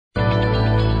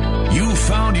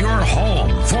home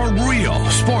for real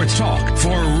sports talk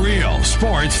for real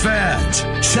sports fans.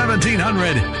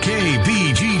 1700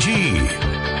 KBGG.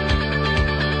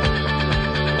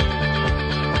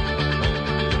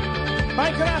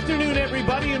 Hi, good afternoon,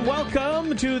 everybody, and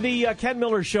welcome to the Ken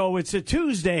Miller Show. It's a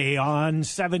Tuesday on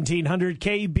 1700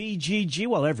 KBGG.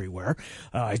 Well, everywhere.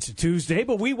 It's a Tuesday,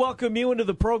 but we welcome you into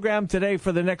the program today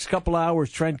for the next couple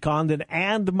hours. Trent Condon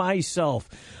and myself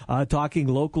talking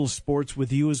local sports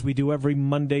with you as we do every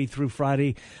Monday through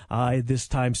Friday, this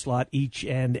time slot each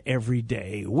and every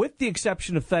day, with the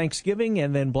exception of Thanksgiving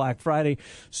and then Black Friday.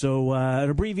 So an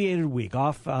abbreviated week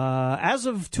off as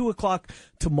of 2 o'clock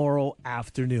tomorrow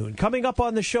afternoon. Coming up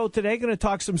on the show today, going to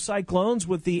talk some Cyclones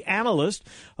with the analyst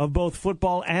of both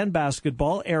football and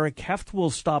basketball. Eric Heft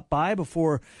will stop by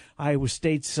before Iowa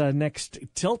State's next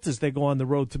tilt as they go on the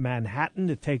road to Manhattan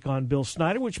to take on Bill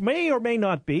Snyder, which may or may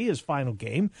not be his final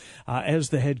game as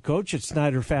the head coach at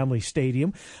Snyder Family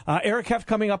Stadium. Eric Heft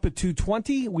coming up at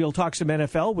 2:20. We'll talk some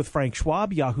NFL with Frank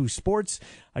Schwab, Yahoo Sports.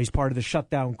 He's part of the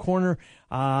Shutdown Corner.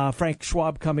 Frank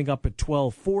Schwab coming up at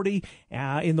 12:40.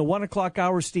 In the 1 o'clock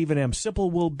hour, Stephen M.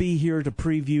 Sipple will be here to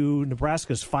preview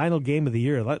Nebraska's final game of the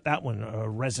year. Let that one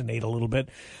resonate a little bit.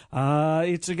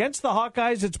 It's against the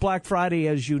Hawkeyes. It's Black Friday,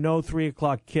 as you know, 3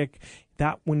 o'clock kick.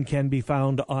 That one can be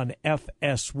found on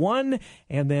FS1.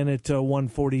 And then at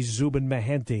 1:40, Zubin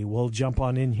Mehenti will jump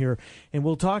on in here, and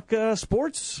we'll talk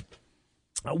sports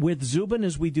with Zubin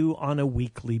as we do on a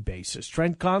weekly basis.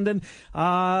 Trent Condon,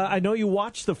 I know you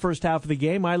watched the first half of the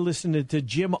game. I listened to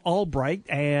Jim Albright,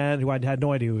 and who I had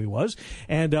no idea who he was,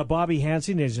 and Bobby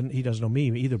Hansen. He doesn't know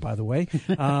me either, by the way.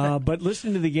 But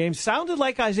listening to the game, sounded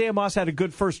like Isaiah Moss had a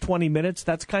good first 20 minutes.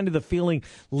 That's kind of the feeling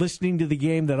listening to the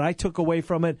game that I took away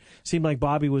from it. Seemed like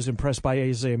Bobby was impressed by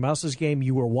Isaiah Moss's game.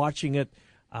 You were watching it.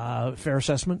 Fair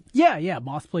assessment? Yeah.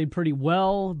 Moss played pretty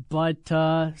well, but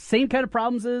same kind of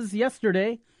problems as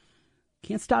yesterday.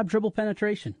 Can't stop dribble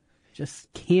penetration.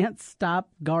 Just can't stop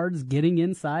guards getting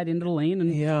inside into the lane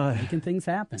and making things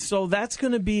happen. So that's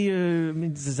going to be,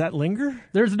 does that linger?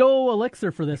 There's no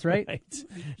elixir for this, right? Right.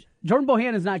 Jordan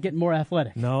Bohannon is not getting more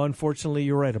athletic. No, unfortunately,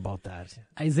 you're right about that.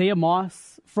 Isaiah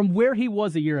Moss, from where he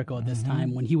was a year ago at this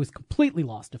time when he was completely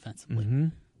lost defensively. Mm-hmm.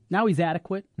 Now he's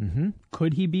adequate. Mm-hmm.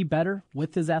 Could he be better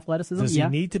with his athleticism? Does he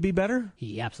need to be better?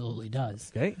 He absolutely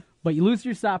does. Okay. But you lose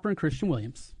your stopper in Christian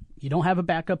Williams. You don't have a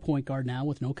backup point guard now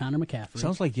with no Connor McCaffrey.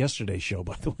 Sounds like yesterday's show,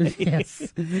 by the way.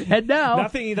 Yes. And now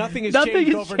nothing has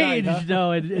changed overnight. Huh?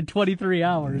 No, in 23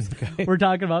 hours. Okay. We're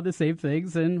talking about the same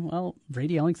things. And, well,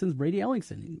 Brady Ellingson's Brady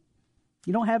Ellingson.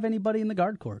 You don't have anybody in the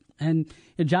guard court. And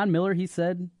John Miller, he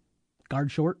said,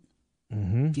 guard short.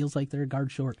 Mm-hmm. Feels like they're a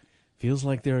guard short. Feels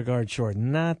like they're a guard short.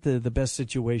 Not the best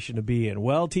situation to be in.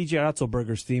 Well, TJ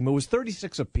Otzelberger's team, it was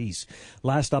 36 apiece.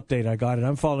 Last update I got it.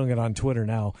 I'm following it on Twitter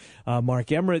now.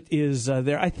 Mark Emmert is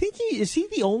there. I think is he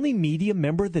the only media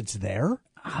member that's there?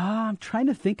 I'm trying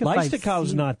to think if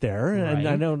Leistakow's not there, right. And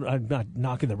I know I'm not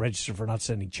knocking the register for not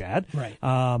sending Chad. Right.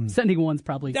 Sending one's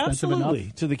probably expensive absolutely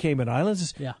enough. To the Cayman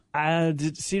Islands. Yeah.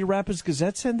 Did Cedar Rapids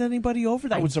Gazette send anybody over?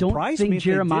 That would surprise me. I don't think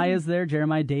Jeremiah's there.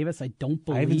 Jeremiah Davis, I don't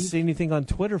believe. I haven't seen anything on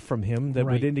Twitter from him that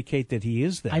would indicate that he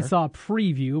is there. I saw a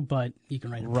preview, but you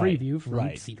can write a preview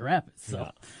from Cedar Rapids.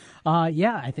 So.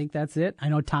 I think that's it. I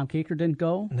know Tom Caker didn't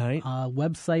go. Right.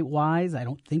 Website-wise, I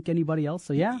don't think anybody else,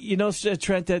 so yeah. You know,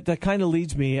 Trent, that kind of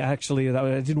leads me, actually,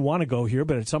 I didn't want to go here,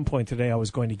 but at some point today I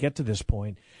was going to get to this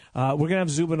point. We're going to have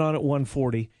Zubin on at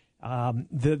 1:40.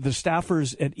 The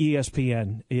staffers at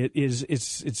ESPN,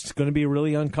 it's going to be a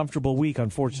really uncomfortable week,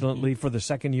 unfortunately, for the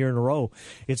second year in a row.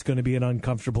 It's going to be an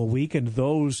uncomfortable week, and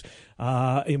those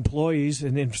employees,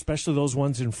 and especially those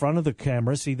ones in front of the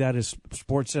camera, see that as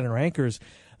SportsCenter anchors,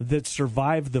 that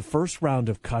survived the first round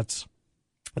of cuts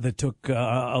that took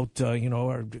out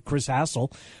Chris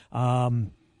Hassel.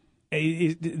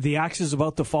 The axe is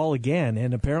about to fall again,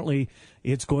 and apparently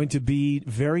it's going to be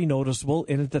very noticeable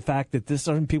in the fact that this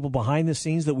aren't people behind the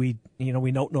scenes that we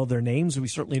don't know their names. We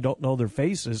certainly don't know their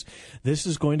faces. This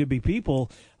is going to be people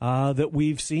that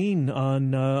we've seen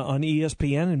on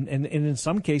ESPN and in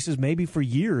some cases maybe for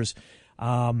years.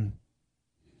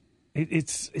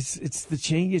 It's the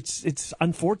change. It's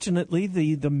unfortunately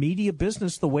the media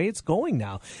business the way it's going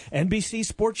now. NBC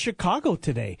Sports Chicago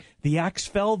today, the axe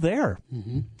fell there.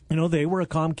 Mm-hmm. You know, they were a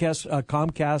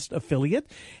Comcast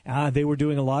affiliate. They were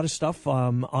doing a lot of stuff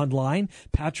online.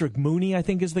 Patrick Mooney, I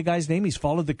think, is the guy's name. He's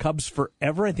followed the Cubs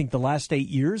forever. I think the last 8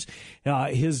 years.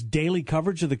 His daily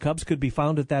coverage of the Cubs could be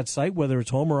found at that site, whether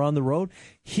it's home or on the road.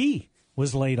 He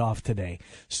was laid off today.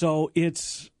 So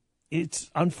it's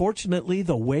unfortunately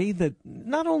the way that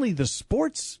not only the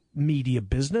sports media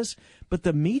business, but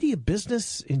the media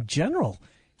business in general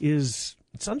is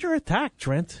it's under attack,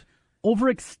 Trent.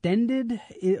 Overextended?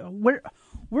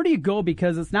 Where do you go?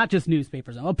 Because it's not just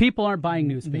newspapers. Well, people aren't buying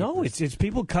newspapers. No, it's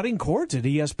people cutting cords at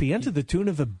ESPN to the tune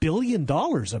of $1 billion,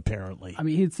 apparently. I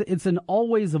mean, it's an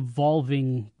always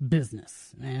evolving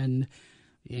business, and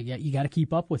you got to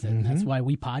keep up with it. And that's why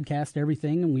we podcast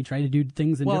everything, and we try to do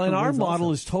things in different ways. Well, and our model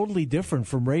also is totally different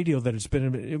from radio that it's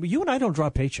been. You and I don't draw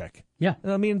a paycheck. Yeah.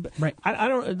 I mean, right. I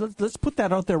don't. Let's put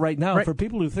that out there right now for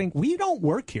people who think we don't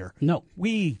work here. No.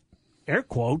 We, air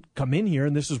quote, come in here,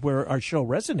 and this is where our show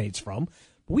resonates from.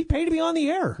 We pay to be on the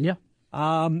air. Yeah.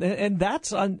 And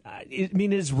that's, I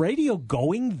mean, is radio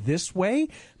going this way?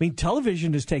 I mean,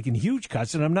 television has taken huge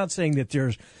cuts, and I'm not saying that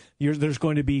there's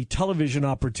going to be television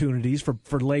opportunities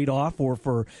for laid off or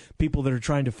for people that are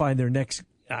trying to find their next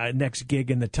gig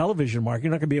in the television market.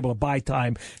 You're not going to be able to buy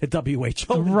time at WHO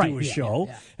to do a show,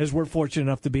 as we're fortunate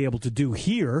enough to be able to do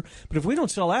here. But if we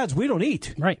don't sell ads, we don't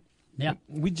eat. Right. Yeah.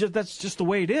 That's just the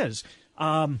way it is.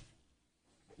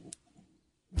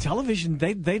 Television,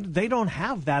 they don't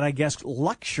have that, I guess,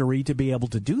 luxury to be able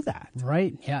to do that.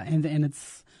 Right. Yeah. And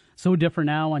it's so different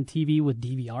now on TV with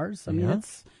DVRs. I mean, you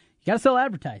got to sell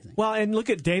advertising. Well, and look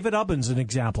at David Ubben's an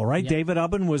example, right? David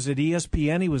Ubben was at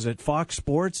ESPN. He was at Fox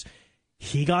Sports.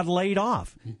 He got laid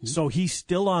off. So he's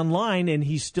still online, and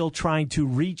he's still trying to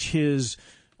reach his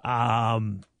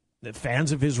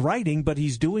fans of his writing, but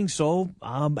he's doing so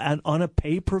on a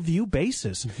pay-per-view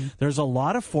basis. There's a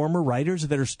lot of former writers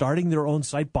that are starting their own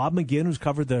site. Bob McGinn, who's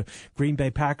covered the Green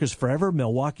Bay Packers forever,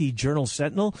 Milwaukee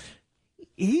Journal-Sentinel,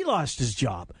 he lost his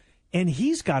job, and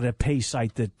he's got a pay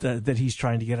site that he's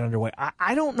trying to get underway.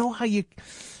 I don't know how you...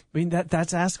 I mean,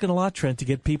 that's asking a lot, Trent, to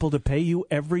get people to pay you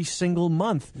every single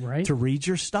month to read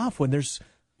your stuff when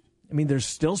there's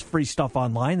still free stuff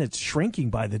online that's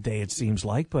shrinking by the day, it seems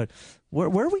like, but where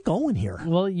are we going here?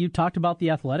 Well, you talked about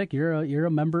The Athletic. You're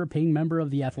a paying member of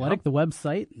The Athletic, the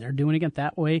website. They're doing it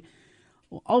that way.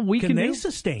 All we can they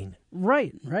sustain?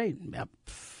 Right. Yep.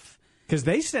 Because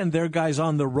they send their guys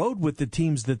on the road with the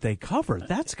teams that they cover.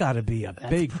 That's got to be a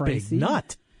big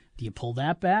nut. Do you pull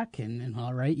that back? And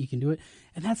all right, you can do it.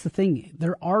 And that's the thing.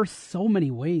 There are so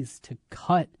many ways to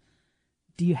cut.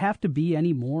 Do you have to be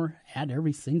any more at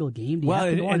every single game? Do you have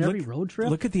to go on every road trip?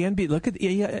 Look at the NBA. Look at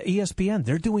ESPN.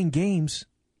 They're doing games,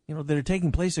 that are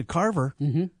taking place at Carver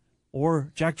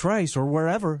or Jack Trice or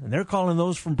wherever, and they're calling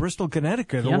those from Bristol,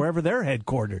 Connecticut, or wherever they're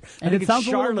headquartered. I think it's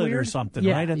Charlotte or something,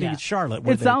 right? I think it's Charlotte.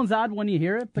 It sounds odd when you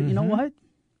hear it, but you know what?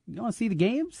 You want to see the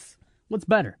games? What's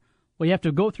better? Well, you have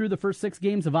to go through the first 6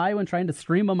 games of Iowa and trying to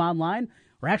stream them online,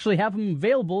 or actually have them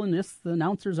available, and just the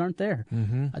announcers aren't there.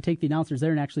 I take the announcers there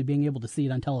and actually being able to see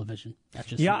it on television. That's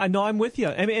just I know. I'm with you.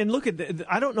 I mean, and look at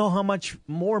I don't know how much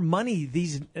more money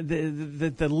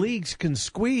the leagues can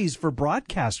squeeze for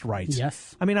broadcast rights.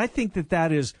 Yes. I mean, I think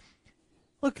that is.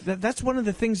 Look, that's one of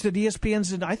the things that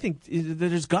ESPN's, and I think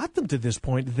that has got them to this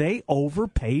point. They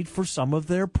overpaid for some of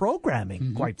their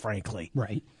programming, quite frankly.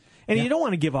 Right. And you don't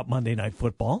want to give up Monday Night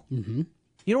Football.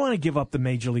 You don't want to give up the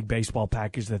Major League Baseball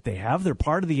package that they have. They're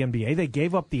part of the NBA. They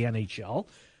gave up the NHL.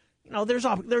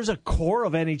 There's a core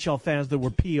of NHL fans that were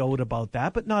PO'd about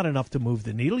that, but not enough to move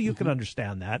the needle. You can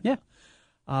understand that. Yeah.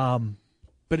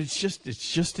 But it's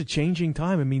just a changing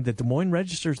time. I mean, the Des Moines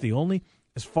Register is the only,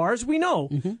 as far as we know,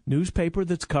 newspaper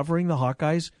that's covering the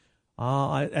Hawkeyes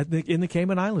in the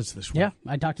Cayman Islands this week. Yeah,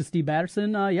 I talked to Steve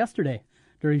Batterson yesterday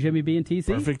during Jimmy B and TC.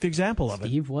 Perfect example of it.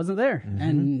 Steve wasn't there,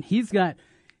 and he's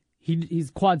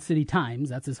Quad City Times.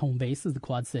 That's his home base, is the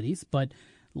Quad Cities. But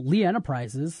Lee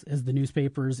Enterprises is the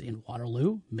newspapers in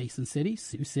Waterloo, Mason City,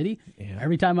 Sioux City. Yeah.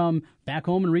 Every time I'm back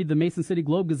home and read the Mason City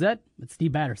Globe Gazette, it's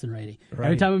Steve Batterson writing. Right.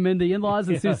 Every time I'm in the in-laws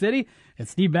in Sioux City, it's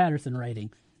Steve Batterson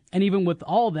writing. And even with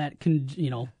all that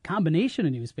combination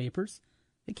of newspapers,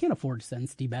 they can't afford to send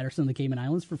Steve Batterson to the Cayman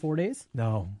Islands for 4 days.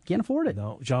 No. Can't afford it.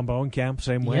 No. John Bowenkamp,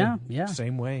 same way. Yeah.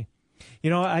 Same way.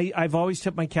 I've always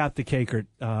tipped my cap to Kakert.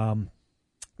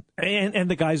 And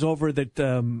the guys over that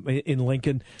in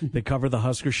Lincoln that cover the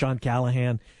Huskers, Sean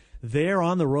Callahan, they're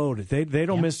on the road. They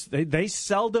don't miss. They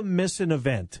seldom miss an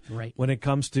event when it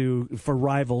comes for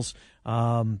rivals.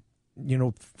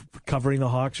 Covering the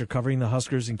Hawks or covering the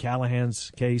Huskers in Callahan's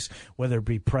case, whether it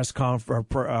be press conference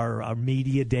or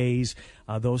media days,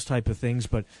 those type of things.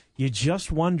 But you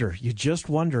just wonder.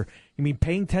 I mean,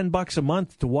 paying $10 a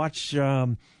month to watch.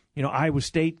 Iowa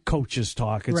State coaches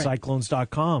talk at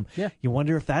Cyclones.com. Yeah. You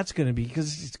wonder if that's going to be,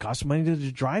 because it costs money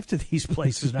to drive to these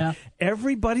places now.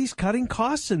 Everybody's cutting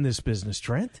costs in this business,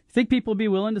 Trent. Think people would be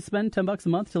willing to spend $10 a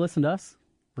month to listen to us?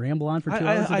 scramble on for 2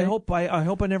 hours a day? I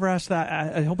hope I never ask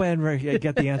that. I hope I never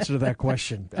get the answer to that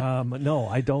question. No,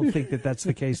 I don't think that's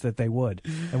the case that they would.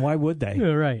 And why would they?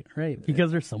 Yeah, right.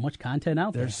 Because there's so much content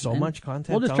out there. There's so much content.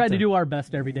 We'll just out try there. to do our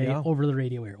best every day Yeah. over the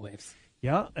radio airwaves.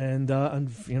 Yeah, and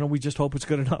we just hope it's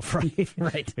good enough, right?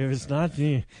 Right. If it's not,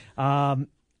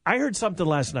 I heard something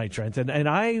last night, Trent, and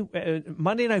I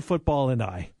Monday Night Football and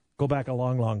I go back a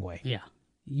long, long way. Yeah.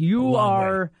 You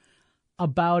are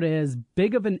about as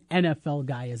big of an NFL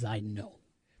guy as I know.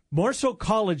 More so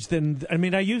college than,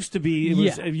 I used to be.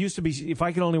 It used to be, if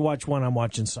I could only watch one, I'm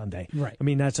watching Sunday. Right.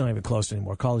 That's not even close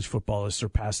anymore. College football has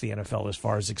surpassed the NFL as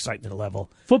far as excitement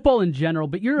level. Football in general,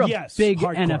 but you're a big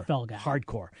hardcore, NFL guy.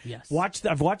 Hardcore. Yes.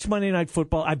 I've watched Monday Night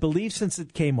Football, I believe, since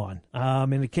it came on.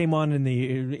 And it came on in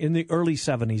the early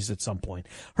 70s at some point.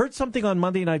 Heard something on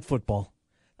Monday Night Football.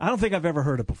 I don't think I've ever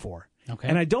heard it before. Okay.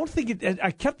 And I don't think I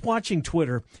kept watching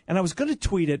Twitter, and I was going to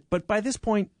tweet it, but by this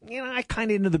point, I kind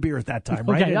of into the beer at that time,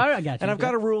 right? Okay, I got you. And I've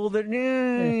got a rule that,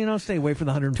 stay away from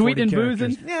the 140 Tweeting and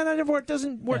characters. boozing? Yeah, that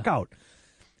doesn't work out.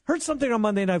 Heard something on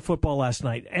Monday Night Football last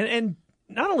night, and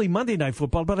not only Monday Night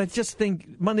Football, but I just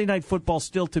think Monday Night Football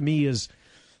still to me is,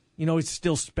 it's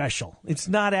still special. It's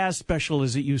not as special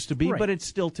as it used to be, but it's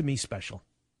still to me special.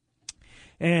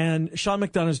 And Sean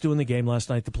McDonough's doing the game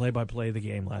last night, the play-by-play of the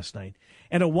game last night.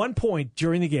 And at one point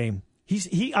during the game,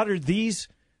 he uttered these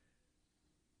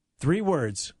 3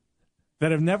 words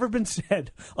that have never been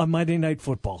said on Monday Night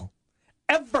Football.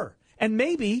 Ever. And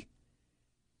maybe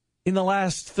in the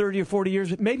last 30 or 40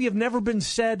 years, maybe have never been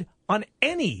said on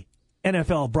any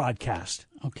NFL broadcast.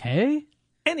 Okay.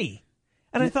 Any.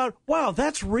 And I thought, wow,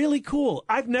 that's really cool.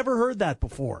 I've never heard that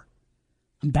before.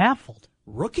 I'm baffled.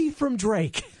 Rookie from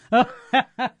Drake.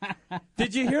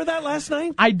 Did you hear that last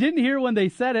night? I didn't hear when they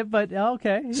said it, but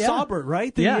okay. Yeah. Saubert,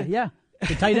 right? Yeah.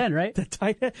 The tight end, right? The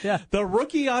tight end. Yeah. The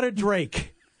rookie out of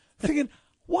Drake. Thinking,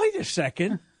 wait a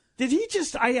second. Did he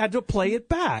just, I had to play it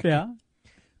back. Yeah.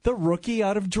 The rookie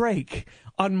out of Drake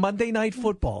on Monday Night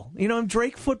Football.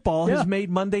 Drake football has made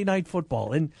Monday Night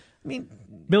Football. And,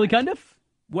 Billy Cundiff?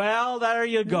 Well, there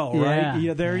you go, right?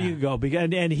 Yeah, there you go.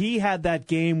 And he had that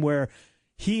game where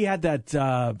he had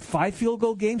that 5 field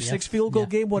goal game, 6 field goal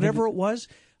game, whatever it was.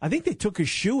 I think they took his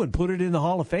shoe and put it in the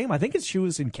Hall of Fame. I think his shoe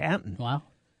is in Canton. Wow.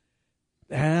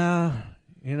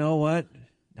 You know what?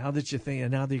 Now that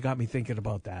you got me thinking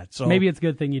about that. So maybe it's a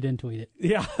good thing you didn't tweet it.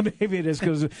 Yeah, maybe it is,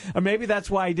 because maybe that's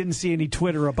why I didn't see any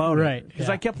Twitter about it. Right. Because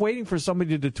I kept waiting for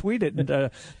somebody to tweet it and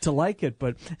to like it,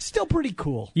 but still pretty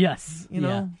cool. Yes.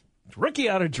 Rookie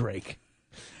out of Drake.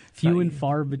 Few and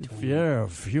far between. Yeah,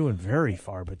 few and very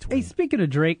far between. Hey, speaking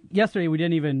of Drake, yesterday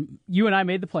you and I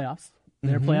made the playoffs.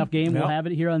 Their playoff game. We'll have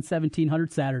it here on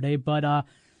 1700 Saturday. But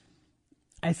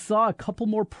I saw a couple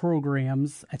more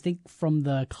programs, I think from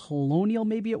the Colonial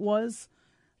maybe it was,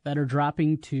 that are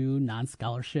dropping to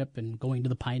non-scholarship and going to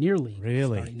the Pioneer League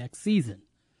starting next season.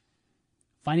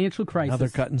 Financial crisis. Another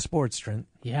cut in sports, Trent.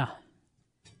 Yeah.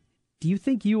 Do you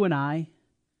think you and I,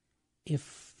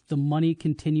 if the money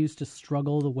continues to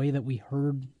struggle the way that we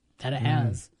heard that it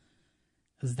has,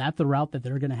 is that the route that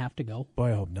they're going to have to go?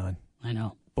 Boy, I hope not. I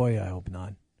know. Boy, I hope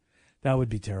not. That would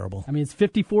be terrible. It's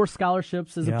 54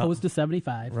 scholarships as opposed to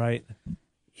 75. Right.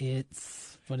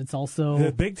 But it's also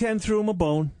the Big Ten threw them a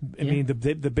bone.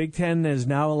 The Big Ten is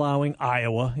now allowing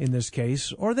Iowa in this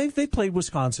case, or they played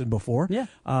Wisconsin before. Yeah.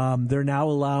 They're now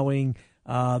allowing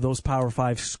those Power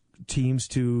 5 teams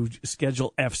to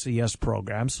schedule FCS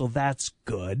programs, so that's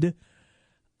good.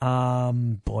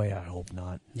 Boy, I hope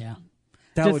not. Yeah.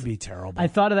 That would be terrible. I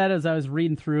thought of that as I was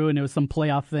reading through, and it was some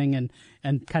playoff thing,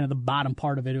 and kind of the bottom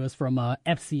part of it was from a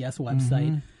FCS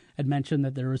website. Had mentioned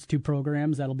that there was 2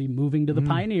 programs that'll be moving to the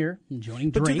Pioneer and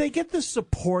joining Drake. But do they get the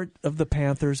support of the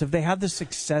Panthers? Have they had the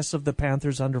success of the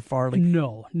Panthers under Farley?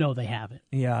 No, they haven't.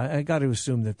 Yeah, I got to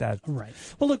assume that. Right.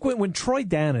 Well, look, when Troy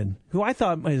Dannon, who I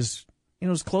thought was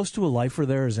as close to a lifer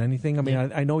there as anything.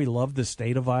 I know he loved the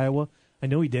state of Iowa. I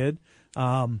know he did.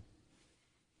 When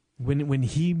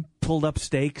he pulled up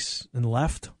stakes and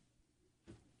left,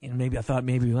 maybe I thought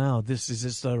wow, this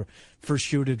is the first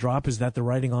shoe to drop. Is that the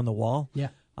writing on the wall? Yeah.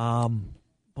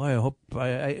 Boy,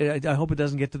 I hope it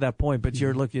doesn't get to that point. But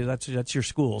that's your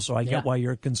school, so I get why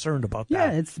you're concerned about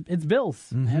that. Yeah, it's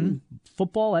Bills and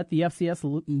football at the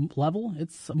FCS level.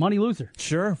 It's a money loser.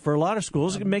 Sure, for a lot of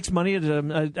schools, it makes money at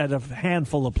a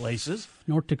handful of places.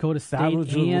 North Dakota State, that was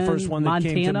the first one that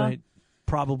Montana. came to mind.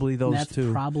 Probably those that's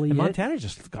two. Probably and it. Montana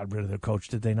just got rid of their coach,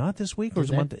 did they not, this week? Or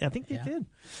I think they did.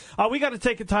 We got to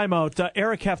take a timeout.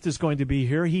 Eric Heft is going to be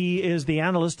here. He is the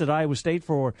analyst at Iowa State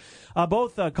for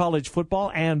both college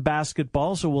football and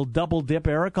basketball, so we'll double dip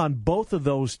Eric on both of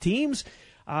those teams.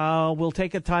 We'll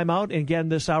take a timeout. And again,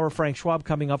 this hour, Frank Schwab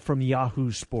coming up from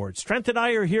Yahoo Sports. Trent and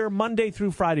I are here Monday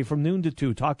through Friday from noon to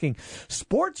 2 talking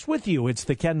sports with you. It's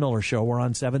the Ken Miller Show. We're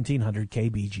on 1700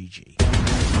 KBGG.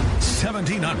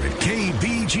 1700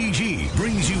 KBGG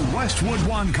brings you Westwood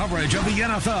One coverage of the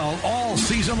NFL all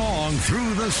season long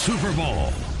through the Super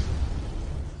Bowl.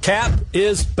 Cap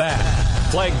is back.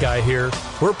 Flag Guy here.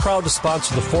 We're proud to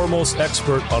sponsor the foremost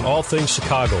expert on all things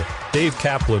Chicago, Dave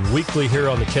Kaplan, weekly here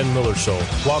on the Ken Miller Show.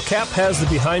 While Cap has the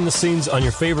behind-the-scenes on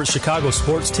your favorite Chicago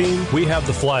sports team, we have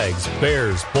the flags,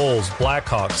 Bears, Bulls,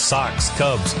 Blackhawks, Sox,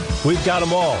 Cubs. We've got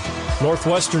them all.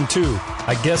 Northwestern, too.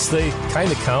 I guess they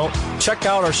kind of count. Check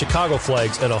out our Chicago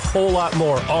flags and a whole lot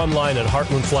more online at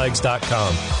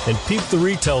heartlandflags.com. And peep the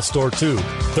retail store, too.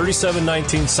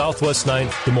 3719 Southwest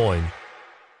 9th, Des Moines.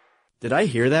 Did I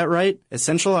hear that right? Is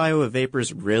Central Iowa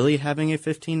Vapors really having a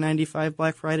 $15.95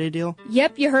 Black Friday deal?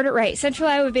 Yep, you heard it right. Central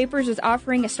Iowa Vapors is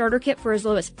offering a starter kit for as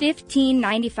low as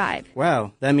 $15.95.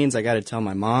 Wow, that means I gotta tell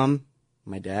my mom,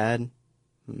 my dad,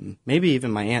 maybe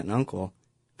even my aunt and uncle.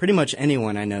 Pretty much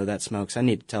anyone I know that smokes, I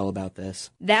need to tell about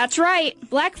this. That's right.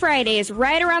 Black Friday is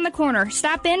right around the corner.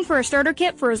 Stop in for a starter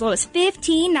kit for as low as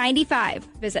 $15.95.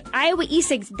 Visit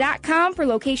iowaesigs.com for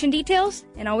location details.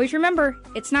 And always remember,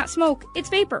 it's not smoke, it's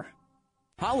vapor.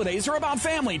 Holidays are about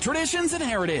family, traditions, and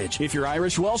heritage. If you're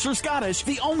Irish, Welsh, or Scottish,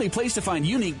 the only place to find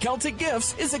unique Celtic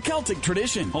gifts is a Celtic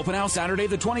Tradition. Open house Saturday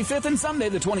the 25th and Sunday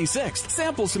the 26th.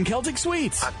 Sample some Celtic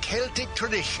sweets. A Celtic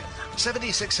Tradition,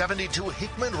 7672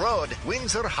 Hickman Road,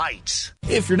 Windsor Heights.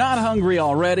 If you're not hungry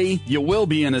already, you will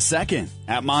be in a second.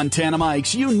 At Montana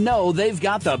Mike's, you know they've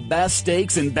got the best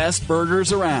steaks and best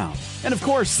burgers around. And of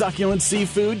course, succulent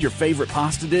seafood, your favorite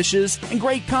pasta dishes, and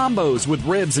great combos with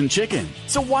ribs and chicken.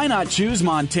 So why not choose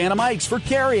Montana Mike's for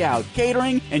carry-out,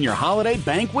 catering, and your holiday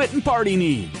banquet and party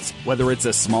needs? Whether it's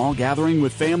a small gathering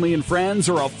with family and friends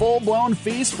or a full-blown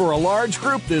feast for a large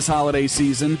group this holiday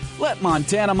season, let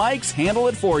Montana Mike's handle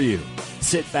it for you.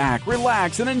 Sit back,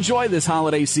 relax, and enjoy this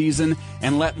holiday season,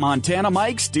 and let Montana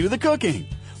Mike's do the cooking.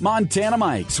 Montana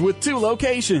Mike's with 2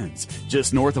 locations,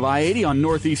 just north of I-80 on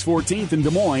Northeast 14th in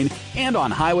Des Moines and on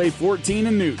Highway 14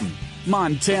 in Newton.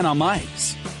 Montana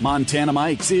Mike's. Montana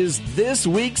Mike's is this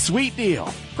week's sweet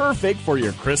deal, perfect for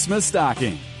your Christmas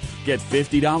stocking. Get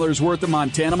 $50 worth of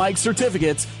Montana Mike's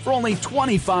certificates for only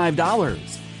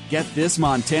 $25. Get this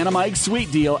Montana Mike's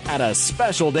sweet deal at a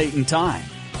special date and time.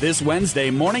 This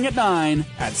Wednesday morning at 9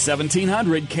 at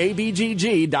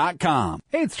 1700kbgg.com.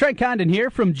 Hey, it's Trent Condon here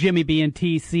from Jimmy B and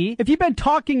TC. If you've been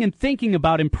talking and thinking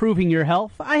about improving your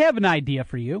health, I have an idea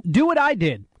for you. Do what I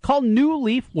did. Call New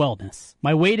Leaf Wellness.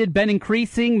 My weight had been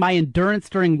increasing, my endurance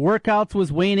during workouts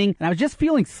was waning, and I was just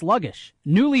feeling sluggish.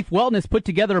 New Leaf Wellness put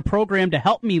together a program to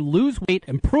help me lose weight,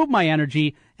 improve my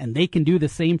energy, and they can do the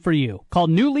same for you. Call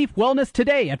New Leaf Wellness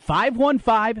today at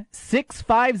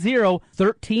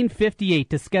 515-650-1358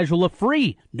 to schedule a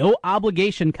free,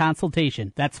 no-obligation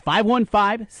consultation. That's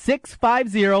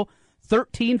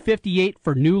 515-650-1358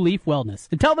 for New Leaf Wellness.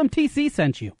 And tell them TC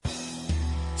sent you.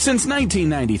 Since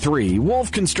 1993, Wolf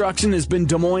Construction has been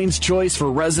Des Moines' choice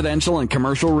for residential and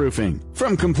commercial roofing.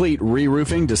 From complete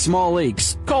re-roofing to small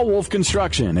leaks, call Wolf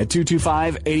Construction at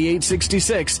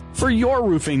 225-8866 for your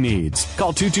roofing needs.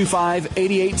 Call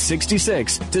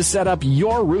 225-8866 to set up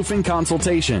your roofing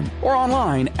consultation or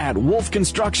online at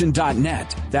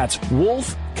wolfconstruction.net. That's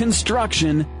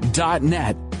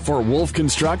wolfconstruction.net for Wolf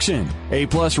Construction. A+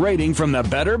 rating from the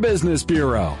Better Business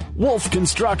Bureau.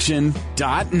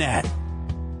 wolfconstruction.net.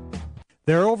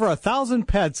 There are over 1,000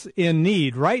 pets in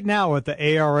need right now at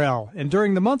the ARL, and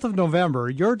during the month of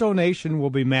November, your donation will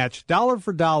be matched dollar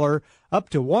for dollar up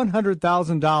to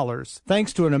 $100,000,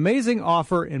 thanks to an amazing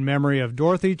offer in memory of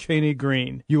Dorothy Cheney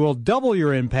Green. You will double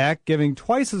your impact, giving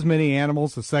twice as many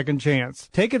animals a second chance.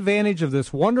 Take advantage of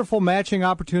this wonderful matching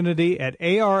opportunity at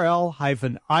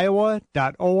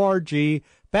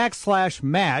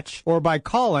arl-iowa.org/match or by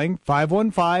calling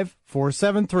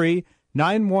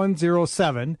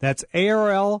 515-473-9107. That's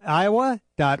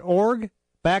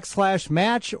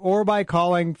arliowa.org/match or by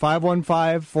calling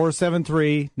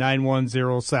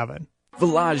 515-473-9107.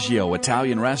 Villaggio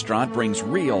Italian Restaurant brings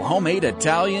real homemade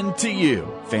Italian to you.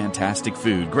 Fantastic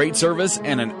food, great service,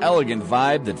 and an elegant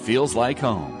vibe that feels like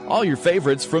home. All your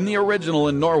favorites from the original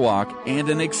in Norwalk and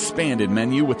an expanded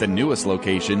menu with the newest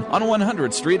location on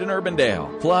 100th Street in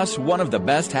Urbandale. Plus, one of the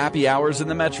best happy hours in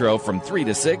the metro from 3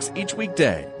 to 6 each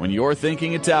weekday. When you're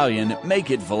thinking Italian,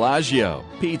 make it Villaggio.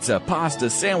 Pizza, pasta,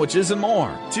 sandwiches, and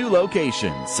more. 2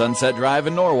 locations, Sunset Drive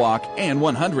in Norwalk and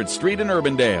 100th Street in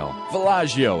Urbandale.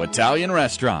 Villaggio Italian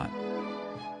Restaurant.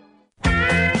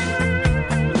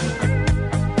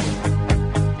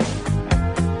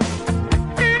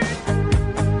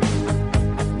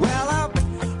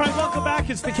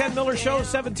 Ken Miller Show,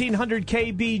 1700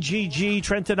 KBGG.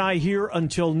 Trent and I here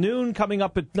until noon. Coming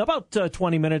up in about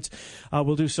 20 minutes,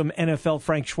 we'll do some NFL.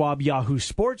 Frank Schwab, Yahoo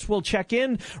Sports, will check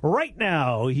in right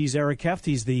now. He's Eric Heft.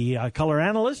 He's the color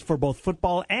analyst for both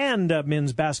football and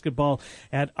men's basketball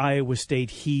at Iowa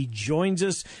State. He joins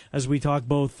us as we talk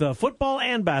both football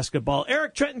and basketball.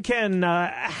 Eric, Trent, and Ken,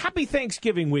 happy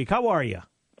Thanksgiving week. How are you?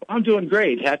 I'm doing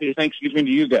great. Happy Thanksgiving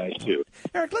to you guys, too.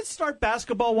 Eric, let's start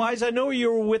basketball-wise. I know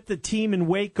you were with the team in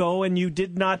Waco, and you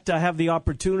did not have the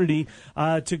opportunity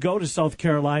to go to South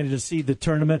Carolina to see the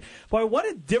tournament. Boy, what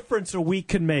a difference a week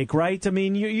can make, right? I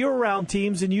mean, you're around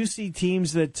teams, and you see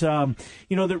teams that,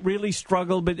 that really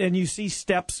struggle, and you see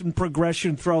steps and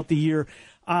progression throughout the year.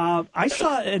 I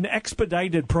saw an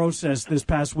expedited process this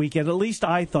past weekend. At least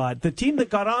I thought. The team that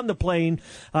got on the plane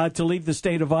to leave the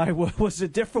state of Iowa was a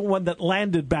different one that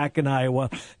landed back in Iowa.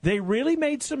 They really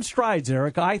made some strides,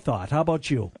 Eric, I thought. How about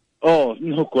you? Oh,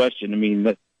 no question. I mean,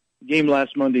 the game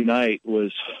last Monday night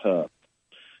was kind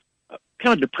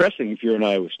of depressing if you're an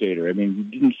Iowa Stater. I mean,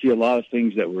 you didn't see a lot of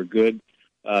things that were good.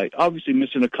 Obviously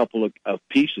missing a couple of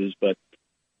pieces, but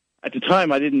at the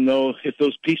time, I didn't know if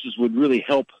those pieces would really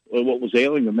help what was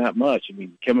ailing them that much. I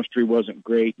mean, chemistry wasn't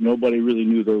great. Nobody really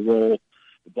knew their role.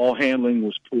 The ball handling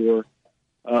was poor.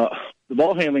 The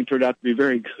ball handling turned out to be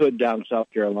very good down in South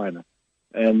Carolina.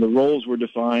 And the roles were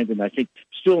defined, and I think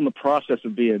still in the process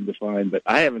of being defined. But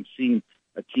I haven't seen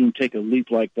a team take a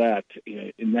leap like that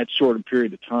in that short a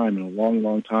period of time in a long,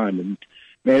 long time. And,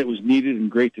 man, it was needed and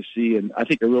great to see. And I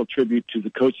think a real tribute to the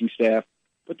coaching staff,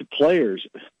 but the players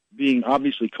being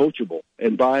obviously coachable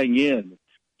and buying in.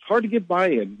 It's hard to get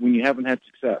buy-in when you haven't had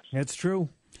success. That's true.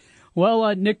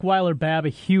 Well, Nick Weiler-Babb, a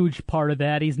huge part of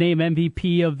that. He's named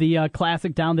MVP of the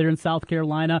Classic down there in South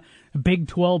Carolina, Big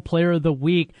 12 Player of the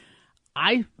Week.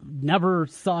 I never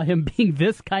saw him being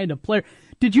this kind of player.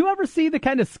 Did you ever see the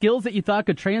kind of skills that you thought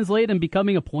could translate in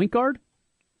becoming a point guard?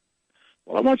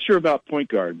 Well, I'm not sure about point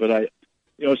guard, but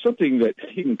something that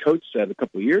even Coach said a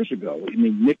couple of years ago. I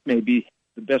mean, Nick may be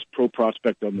the best pro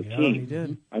prospect on the team. He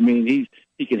did. I mean,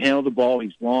 he can handle the ball.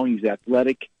 He's long. He's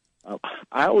athletic.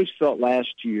 I always felt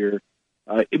last year,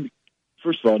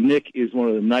 first of all, Nick is one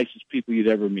of the nicest people you'd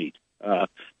ever meet.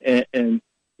 And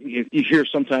you hear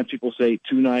sometimes people say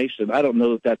too nice, and I don't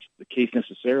know that that's the case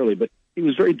necessarily, but he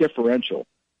was very deferential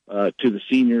to the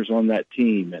seniors on that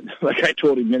team. And like I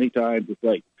told him many times, it's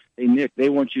like, hey, Nick, they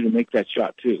want you to make that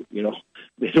shot too.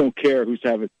 They don't care who's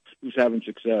having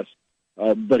success.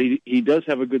 But he does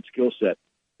have a good skill set.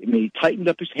 I mean, he tightened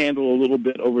up his handle a little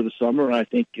bit over the summer, and I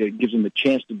think it gives him a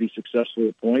chance to be successful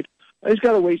at point. He's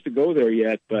got a ways to go there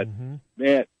yet, but,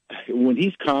 man, when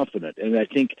he's confident, and I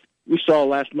think we saw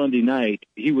last Monday night,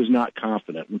 he was not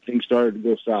confident when things started to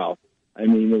go south. I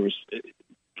mean,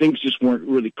 things just weren't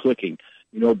really clicking,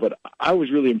 but I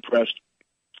was really impressed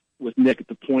with Nick at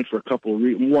the point for a couple of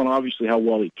reasons. One, obviously, how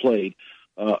well he played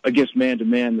against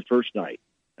man-to-man the first night.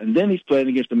 And then he's playing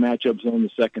against the matchup zone the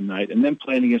second night, and then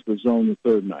playing against the zone the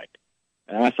third night.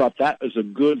 And I thought that was a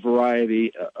good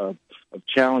variety of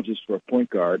challenges for a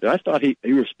point guard. And I thought he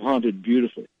responded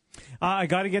beautifully. I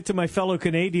got to get to my fellow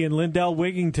Canadian, Lindell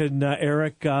Wigington,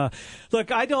 Eric. Look,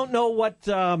 I don't know what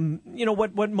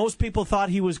what most people thought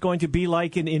he was going to be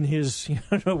like in his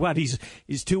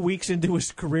he's 2 weeks into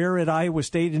his career at Iowa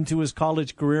State, into his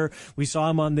college career. We saw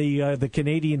him on the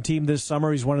Canadian team this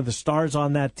summer. He's one of the stars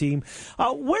on that team.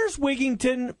 Where's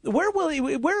Wigington?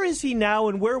 Where is he now,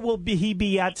 and where will he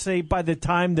be at, say, by the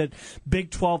time that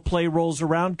Big 12 play rolls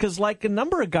around? Because like a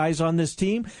number of guys on this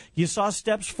team, you saw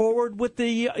steps forward with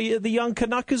the young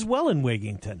Canuck as well in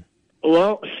Wigington.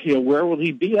 Well, where will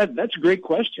he be? That's a great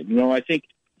question. I think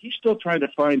he's still trying to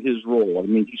find his role. I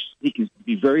mean, he can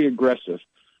be very aggressive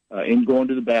in going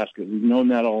to the basket. We've known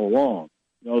that all along.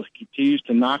 He continues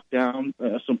to knock down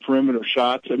some perimeter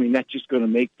shots. I mean, that's just going to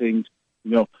make things,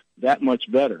 that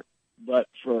much better. But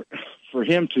for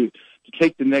him to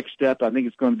take the next step, I think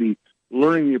it's going to be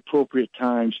learning the appropriate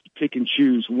times to pick and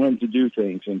choose when to do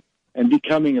things and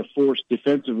becoming a force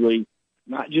defensively,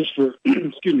 not just for,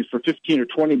 for 15 or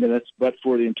 20 minutes, but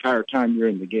for the entire time you're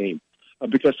in the game.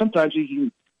 Because sometimes he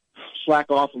can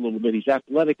slack off a little bit. He's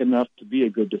athletic enough to be a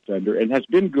good defender and has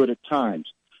been good at times.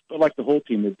 But like the whole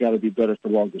team, they've got to be better for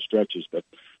longer stretches. But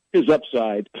his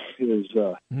upside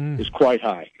is quite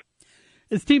high.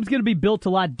 His team's going to be built a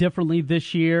lot differently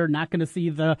this year. Not going to see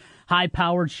the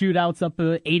high-powered shootouts up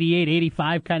to 88,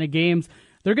 85 kind of games.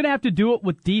 They're going to have to do it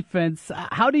with defense.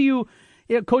 How do you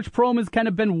Coach Prohm has kind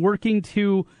of been working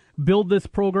to build this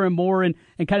program more and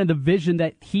kind of the vision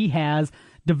that he has.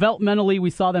 Developmentally, we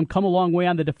saw them come a long way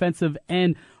on the defensive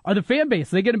end. Are the fan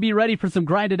base, are they going to be ready for some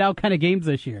grinded-out kind of games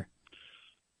this year?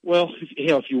 Well,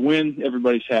 if you win,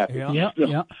 everybody's happy. Yeah.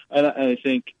 And I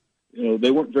think,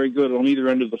 they weren't very good on either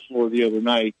end of the floor the other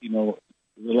night, the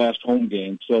last home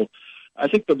game. So I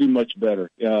think they'll be much better.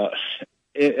 I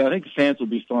think the fans will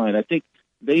be fine. I think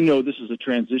they know this is a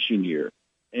transition year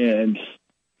and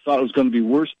thought it was going to be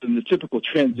worse than the typical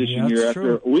transition year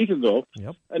after a week ago.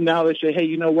 Yep. And now they say, hey,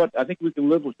 you know what? I think we can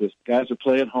live with this. The guys are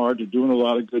playing hard. They're doing a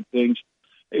lot of good things.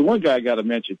 Hey, one guy I got to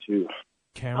mention, too.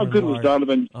 Cameron how good Lard. was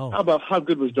Donovan? Oh. How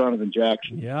good was Donovan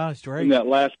Jackson? Yeah, that's right. In that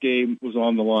last game was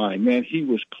on the line. Man, he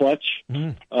was clutch.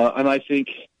 And I think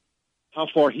how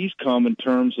far he's come in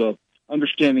terms of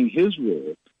understanding his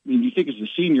role. I mean, you think as a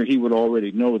senior he would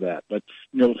already know that, but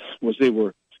was they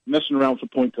were messing around with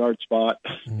the point guard spot,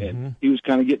 and he was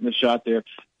kind of getting the shot there.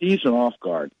 He's an off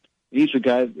guard. He's a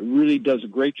guy that really does a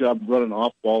great job running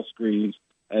off ball screens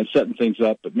and setting things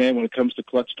up. But, man, when it comes to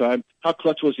clutch time, how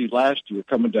clutch was he last year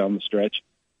coming down the stretch?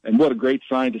 And what a great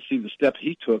sign to see the step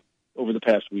he took over the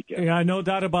past weekend. Yeah, no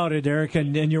doubt about it, Eric.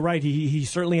 And you're right. He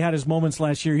certainly had his moments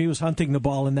last year. He was hunting the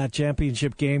ball in that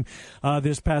championship game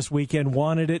this past weekend,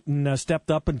 wanted it and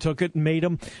stepped up and took it and made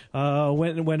him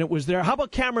when it was there. How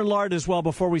about Cameron Lard as well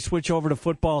before we switch over to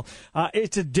football?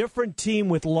 It's a different team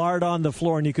with Lard on the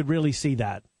floor, and you could really see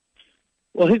that.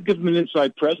 Well, he'd give him an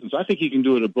inside presence. I think he can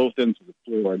do it at both ends of the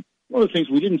floor. And one of the things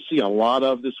we didn't see a lot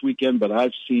of this weekend, but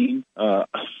I've seen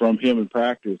from him in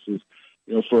practice is,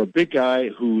 for a big guy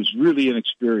who's really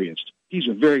inexperienced, he's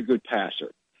a very good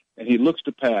passer, and he looks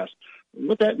to pass. And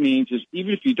what that means is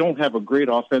even if you don't have a great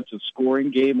offensive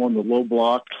scoring game on the low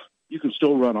block, you can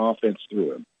still run offense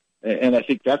through him. And I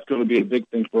think that's going to be a big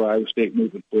thing for Iowa State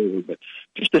moving forward. But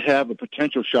just to have a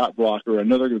potential shot blocker,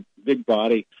 another big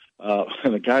body,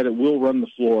 and a guy that will run the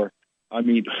floor, I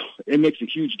mean, it makes a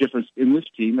huge difference in this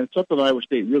team. And it's something Iowa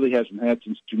State really hasn't had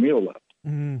since Jamil left.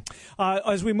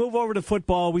 As we move over to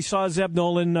football, we saw Zeb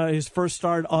Nolan, his first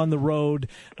start on the road.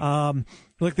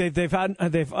 Look, they've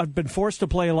been forced to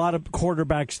play a lot of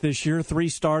quarterbacks this year, 3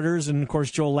 starters, and of course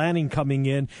Joel Lanning coming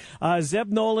in. Zeb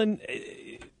Nolan,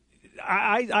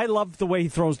 I love the way he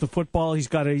throws the football.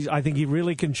 I think he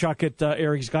really can chuck it,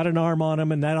 Eric. He's got an arm on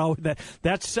him, and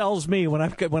that sells me when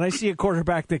I see a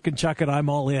quarterback that can chuck it. I'm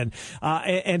all in,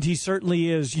 and he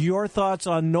certainly is. Your thoughts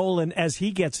on Nolan as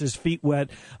he gets his feet wet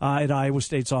with Iowa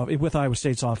State's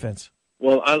offense?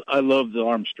 Well, I love the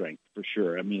arm strength for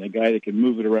sure. I mean, a guy that can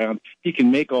move it around. He can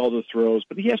make all the throws,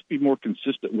 but he has to be more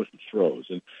consistent with the throws.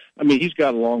 And I mean, he's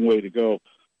got a long way to go.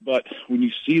 But when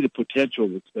you see the potential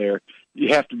that's there,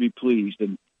 you have to be pleased.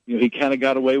 And, he kind of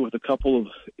got away with a couple of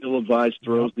ill-advised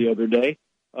throws the other day.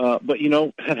 But,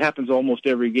 that happens almost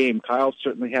every game. Kyle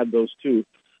certainly had those too.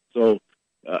 So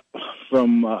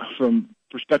from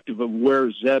perspective of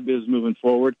where Zeb is moving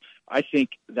forward, I think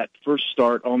that first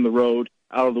start on the road,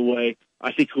 out of the way,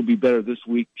 I think he'll be better this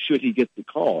week should he get the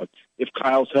call. If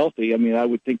Kyle's healthy, I mean, I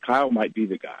would think Kyle might be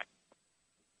the guy.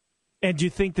 And do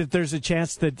you think that there's a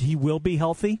chance that he will be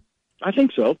healthy? I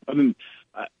think so. I mean,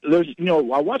 I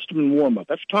watched him in warm-up.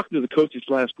 After talking to the coaches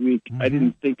last week, I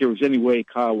didn't think there was any way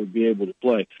Kyle would be able to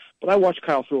play. But I watched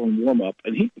Kyle throw in warm-up,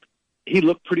 and he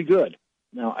looked pretty good.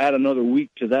 Now, add another week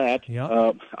to that.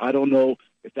 Yep. I don't know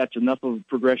if that's enough of a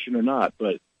progression or not,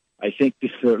 but I think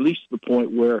they're at least to the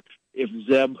point where if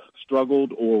Zeb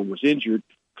struggled or was injured,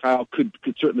 Kyle could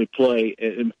certainly play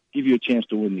and give you a chance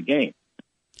to win the game.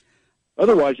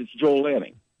 Otherwise, it's Joel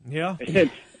Lanning. Yeah.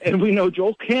 And we know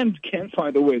Joel can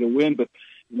find a way to win, but,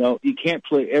 he can't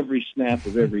play every snap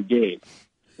of every game.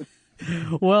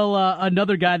 Well,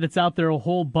 another guy that's out there a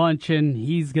whole bunch, and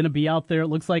he's going to be out there, it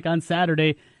looks like, on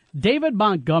Saturday, David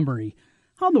Montgomery.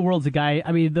 How in the world's a guy?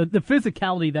 I mean, the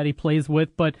physicality that he plays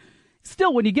with, but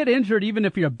still, when you get injured, even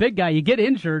if you're a big guy, you get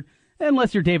injured,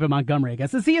 unless you're David Montgomery, I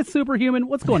guess. Is he a superhuman?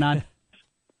 What's going on?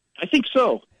 I think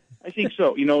so.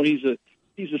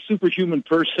 He's a superhuman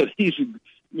person. He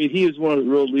is one of the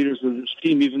real leaders of this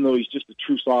team, even though he's just a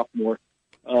true sophomore.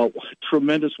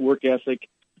 Tremendous work ethic.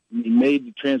 He made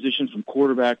the transition from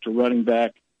quarterback to running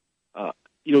back.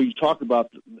 You talk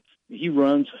about he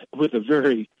runs with a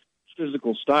very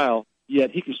physical style, yet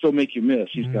he can still make you miss.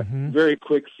 He's got very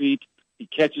quick feet. He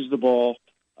catches the ball.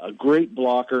 A great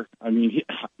blocker. I mean,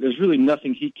 there's really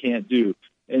nothing he can't do.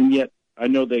 And yet, I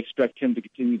know they expect him to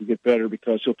continue to get better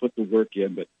because he'll put the work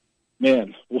in. But,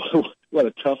 man, what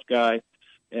a tough guy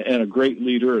and a great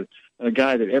leader and a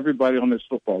guy that everybody on this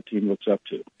football team looks up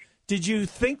to. Did you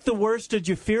think the worst? Did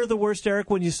you fear the worst, Eric,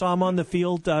 when you saw him on the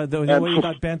field? The way he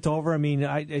got bent over? I mean,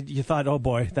 you thought, oh,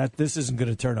 boy, this isn't going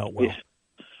to turn out well.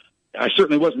 I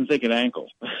certainly wasn't thinking ankle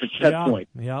at that point.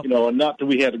 Yeah. And not that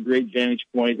we had a great vantage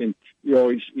point, and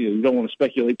you don't want to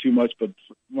speculate too much, but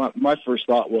my first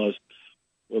thought was,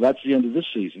 well, that's the end of this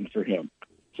season for him.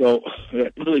 So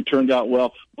it really turned out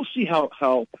well. We'll see how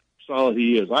solid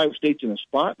he is. Iowa State's in a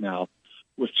spot now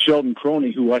with Sheldon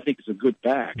Croney, who I think is a good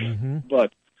back.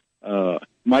 But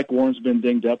Mike Warren's been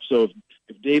dinged up, so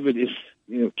if David is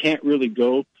can't really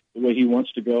go the way he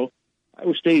wants to go,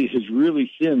 Iowa State is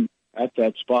really thin at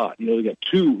that spot. They got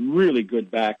two really good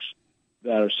backs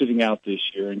that are sitting out this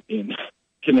year in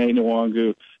Kene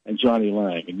Nwangu and Johnny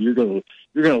Lang, and you're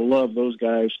gonna love those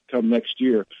guys come next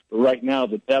year. But right now,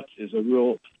 the depth is a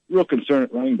real concern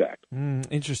at running back.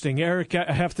 Interesting. Eric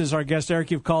Heft is our guest.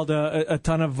 Eric, you've called a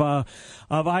ton of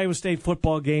Iowa State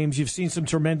football games. You've seen some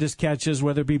tremendous catches,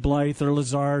 whether it be Blythe or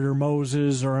Lazard or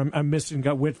Moses, or I'm missing.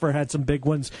 Whitford had some big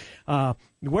ones.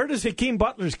 Where does Hakeem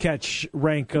Butler's catch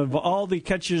rank of all the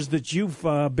catches that you've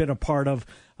been a part of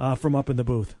from up in the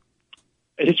booth?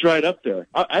 It's right up there.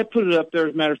 I put it up there,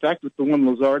 as a matter of fact, with the one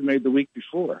Lazard made the week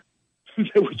before,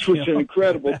 which was an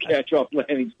incredible catch off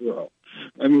Lanning's throw.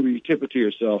 I mean, you tip it to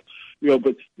yourself,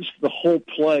 but just the whole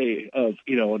play of,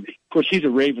 and of course he's a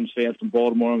Ravens fan from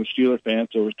Baltimore. I'm a Steelers fan,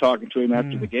 so I was talking to him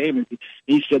after the game, and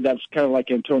he said that's kind of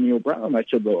like Antonio Brown. I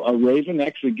said, well, a Raven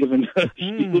actually giving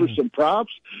Steelers some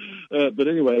props. But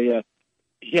anyway,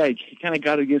 he kind of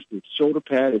got against his shoulder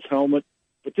pad, his helmet,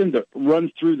 but then to run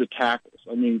through the tackles,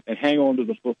 and hang on to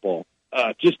the football,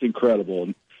 just incredible.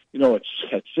 And, it's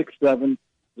at 6'7",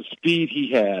 the speed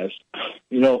he has,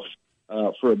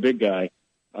 for a big guy,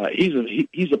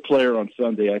 he's a player on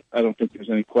Sunday. I don't think there's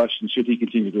any question. Should he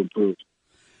continue to improve?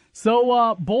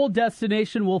 So, bowl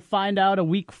destination, we'll find out a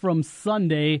week from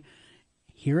Sunday.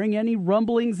 Hearing any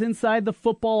rumblings inside the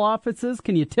football offices?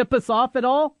 Can you tip us off at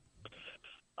all?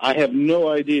 I have no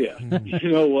idea.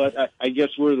 You know what? I guess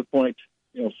we're at the point.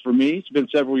 For me, it's been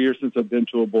several years since I've been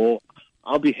to a bowl.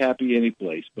 I'll be happy any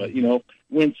place. But, I know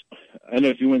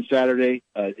if you win Saturday,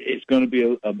 it's going to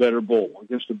be a better bowl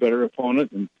against a better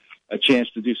opponent and a chance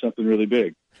to do something really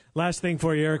big. Last thing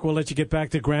for you, Eric. We'll let you get back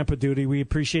to grandpa duty. We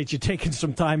appreciate you taking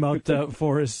some time out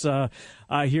for us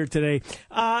here today.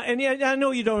 And yeah, I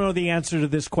know you don't know the answer to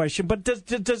this question, but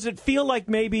does it feel like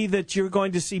maybe that you're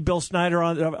going to see Bill Snyder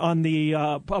on the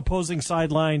opposing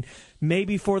sideline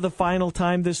maybe for the final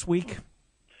time this week?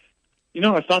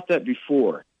 I thought that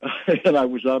before, and I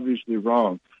was obviously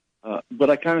wrong. But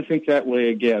I kind of think that way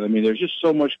again. I mean, there's just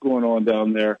so much going on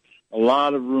down there. A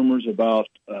lot of rumors about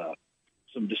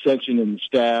some dissension in the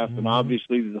staff, and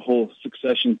obviously the whole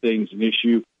succession thing is an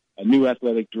issue. A new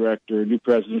athletic director, a new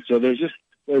president. So there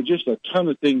are just a ton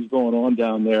of things going on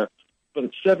down there. But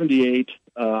at 78,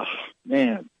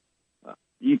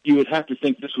 you would have to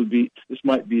think this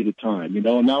might be the time.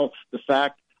 And now the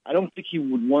fact, I don't think he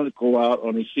would want to go out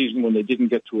on a season when they didn't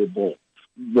get to a bowl.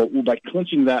 But by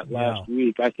clinching that last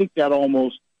week, I think that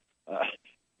almost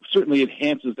certainly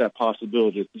enhances that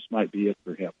possibility that this might be it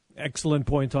for him. Excellent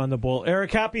point on the bowl.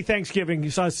 Eric, happy Thanksgiving.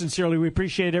 Sincerely, we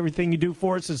appreciate everything you do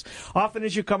for us as often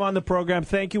as you come on the program.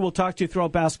 Thank you. We'll talk to you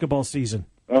throughout basketball season.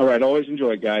 All right. Always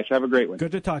enjoy it, guys. Have a great one.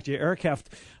 Good to talk to you. Eric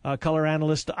Heft, color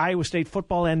analyst, Iowa State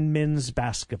football and men's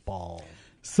basketball.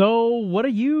 So what do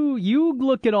you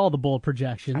look at all the bowl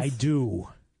projections? I do.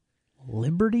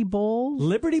 Liberty Bowl?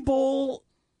 Liberty Bowl.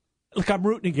 Look, I'm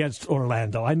rooting against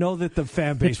Orlando. I know that the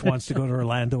fan base wants to go to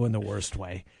Orlando in the worst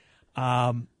way.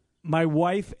 My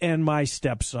wife and my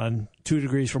stepson, 2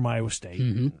 degrees from Iowa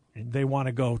State, they want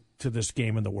to go to this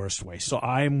game in the worst way. So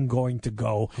I'm going to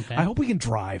go. Okay. I hope we can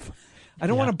drive. I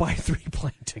don't want to buy 3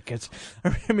 plane tickets.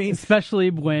 I mean,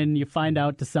 especially when you find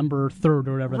out December 3rd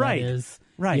or whatever that is.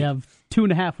 Right. You have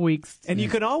 2.5 weeks. And you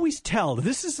can always tell.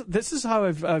 This is how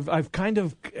I've kind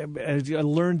of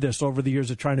learned this over the years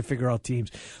of trying to figure out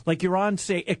teams. Like you're on,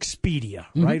 say, Expedia,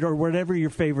 right? Or whatever your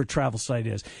favorite travel site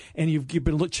is. And you've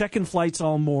been checking flights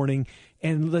all morning.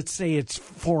 And let's say it's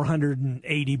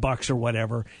 $480 or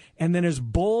whatever. And then as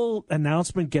bowl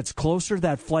announcement gets closer,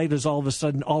 that flight is all of a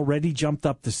sudden already jumped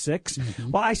up to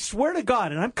 $6. Well, I swear to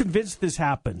God, and I'm convinced this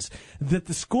happens, that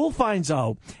the school finds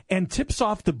out and tips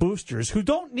off the boosters who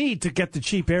don't need to get the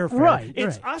cheap airfare. Right.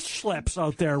 It's us schleps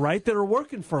out there, right, that are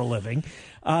working for a living.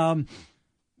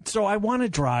 So I want to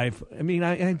drive. I mean,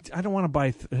 I don't want to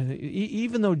buy,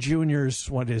 even though Junior's,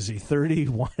 what is he,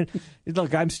 31?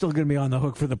 Look, I'm still going to be on the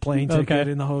hook for the plane ticket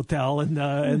and the hotel and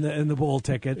the bowl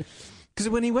ticket. Because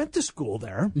when he went to school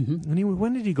there,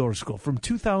 when did he go to school? From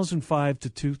 2005 to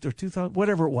 2000,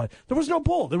 whatever it was. There was no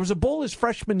bowl. There was a bowl his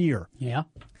freshman year. Yeah.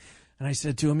 And I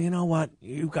said to him, you know what?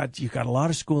 You got a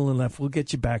lot of schooling left. We'll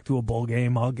get you back to a bowl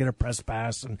game. I'll get a press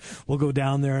pass, and we'll go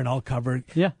down there, and I'll cover it.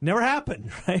 Yeah. Never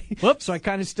happened, right? Whoops. So I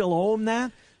kind of still owe him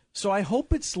that. So I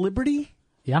hope it's Liberty.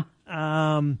 Yeah.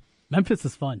 Memphis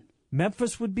is fun.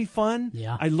 Memphis would be fun.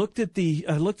 Yeah. I looked at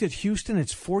Houston.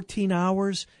 It's 14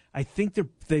 hours. I think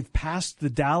they've passed the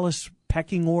Dallas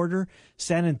pecking order.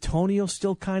 San Antonio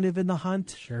still kind of in the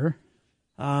hunt. Sure.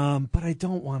 But I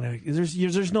don't want to.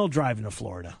 There's no driving to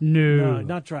Florida. No,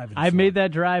 not driving. I've made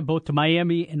that drive both to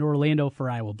Miami and Orlando for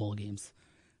Iowa bowl games.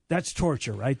 That's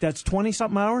torture, right? That's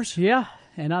 20-something hours? Yeah,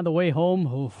 and on the way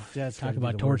home, That's talk gotta be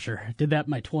about the worst. torture. Did that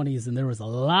in my 20s, and there was a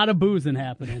lot of boozing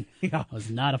happening. Yeah. It was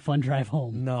not a fun drive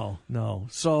home. No.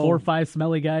 So 4 or 5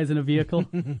 smelly guys in a vehicle,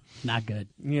 not good.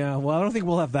 Yeah, well, I don't think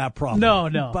we'll have that problem.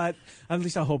 No. But at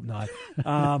least I hope not.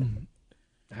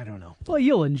 I don't know. Well,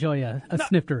 you'll enjoy a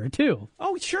snifter or two.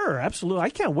 Oh, sure, absolutely. I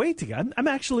can't wait to get. I'm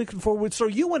actually looking forward. So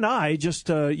you and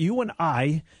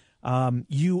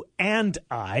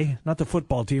I, not the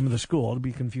football team of the school to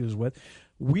be confused with.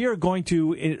 We are going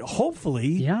to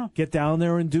hopefully get down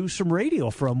there and do some radio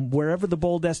from wherever the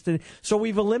bowl destination. So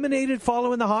we've eliminated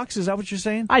following the Hawks. Is that what you're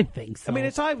saying? I think so. I mean,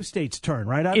 it's Iowa State's turn,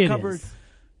 right? I've It covered. is.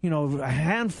 A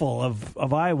handful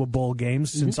of Iowa bowl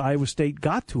games since Iowa State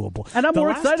got to a bowl. And I'm The more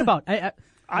last excited time- about it.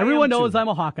 I Everyone am knows too. I'm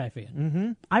a Hawkeye fan.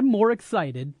 Mm-hmm. I'm more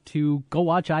excited to go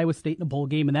watch Iowa State in a bowl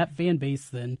game and that fan base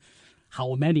than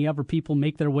how many other people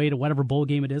make their way to whatever bowl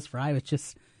game it is for Iowa. It's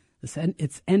just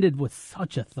it's ended with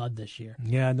such a thud this year.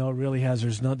 Yeah, no, it really has.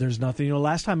 There's nothing.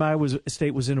 Last time Iowa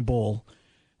State was in a bowl,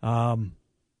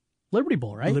 Liberty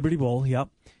Bowl, right? Liberty Bowl, yep,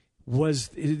 was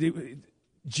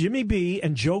Jimmy B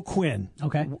and Joe Quinn.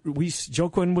 Okay, Joe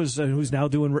Quinn was who's now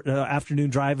doing afternoon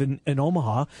drive in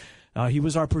Omaha. He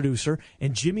was our producer,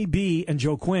 and Jimmy B and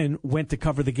Joe Quinn went to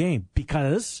cover the game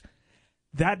because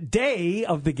that day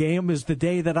of the game is the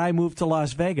day that I moved to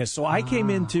Las Vegas. So I came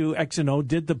into X&O,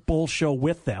 did the bowl show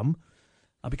with them.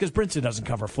 Because Brinson doesn't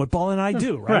cover football, and I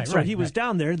do, right? So he was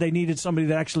down there. They needed somebody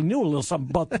that actually knew a little something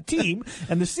about the team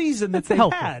and the season that they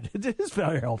had. It is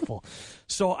very helpful.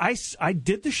 So I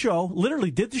did the show, literally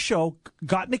did the show,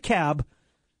 got in a cab,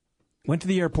 went to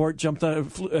the airport,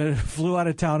 flew out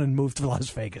of town, and moved to Las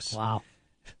Vegas. Wow.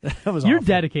 That was You're awful.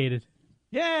 dedicated.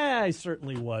 Yeah, I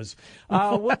certainly was.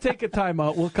 We'll take a time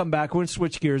out. We'll come back. We're going to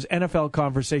switch gears. NFL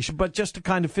conversation. But just to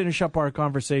kind of finish up our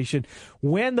conversation,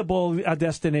 when the bowl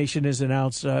destination is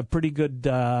announced, pretty good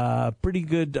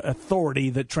authority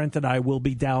that Trent and I will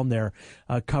be down there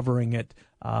covering it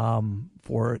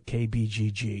for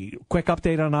KBGG. Quick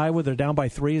update on Iowa. They're down by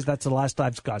 3. That's the last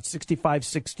I've got.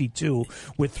 65-62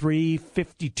 with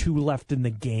 3:52 left in the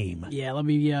game. Yeah, let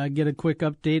me get a quick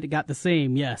update. It got the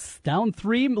same, yes. Down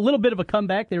 3, a little bit of a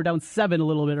comeback. They were down 7 a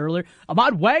little bit earlier.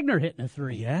 Ahmad Wagner hitting a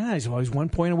 3. Yeah, he's always 1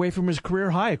 point away from his career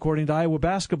high, according to Iowa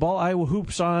Basketball. Iowa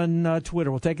Hoops on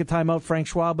Twitter. We'll take a time out. Frank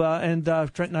Schwab and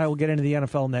Trent and I will get into the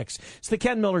NFL next. It's the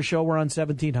Ken Miller Show. We're on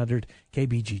 1700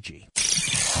 KBGG.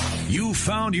 You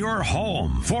found your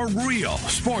home for real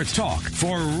sports talk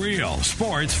for real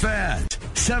sports fans.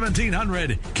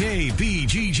 1700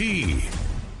 KBGG.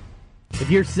 If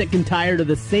you're sick and tired of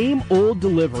the same old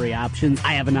delivery options,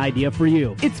 I have an idea for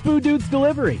you. It's Food Dudes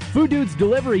Delivery. Food Dudes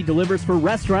Delivery delivers for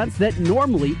restaurants that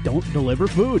normally don't deliver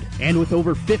food. And with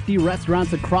over 50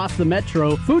 restaurants across the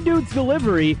metro, Food Dudes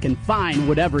Delivery can find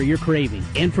whatever you're craving.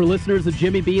 And for listeners of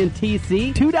Jimmy B and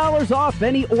TC, $2 off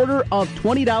any order of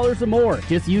 $20 or more.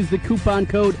 Just use the coupon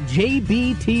code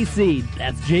JBTC.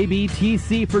 That's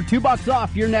JBTC for $2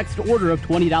 off your next order of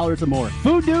 $20 or more.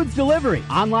 Food Dudes Delivery.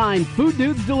 Online,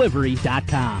 fooddudesdelivery.com.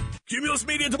 Cumulus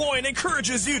Media Des Moines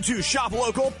encourages you to shop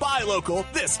local, buy local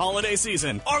this holiday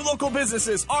season. Our local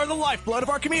businesses are the lifeblood of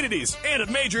our communities and a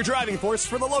major driving force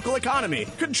for the local economy,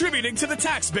 contributing to the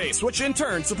tax base, which in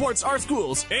turn supports our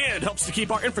schools and helps to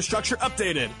keep our infrastructure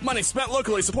updated. Money spent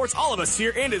locally supports all of us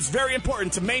here and is very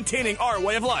important to maintaining our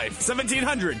way of life.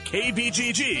 1700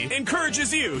 KBGG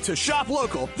encourages you to shop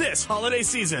local this holiday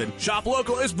season. Shop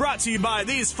Local is brought to you by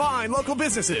these fine local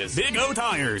businesses: Big O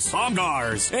Tires,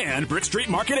 Bomgars, and Brick Street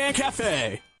Market and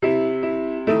Cafe.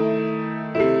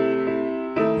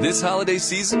 This holiday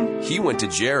season, he went to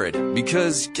Jared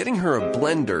because getting her a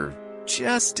blender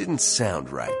just didn't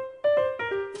sound right.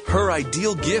 Her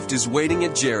ideal gift is waiting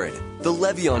at Jared, the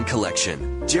Levion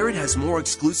collection. Jared has more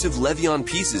exclusive Levion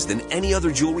pieces than any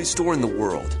other jewelry store in the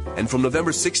world. And from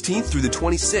November 16th through the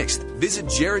 26th, visit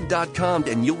Jared.com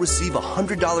and you'll receive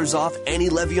 $100 off any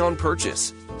Levion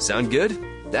purchase. Sound good?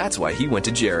 That's why he went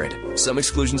to Jared. Some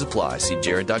exclusions apply. See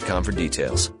Jared.com for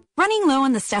details. Running low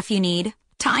on the stuff you need?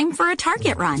 Time for a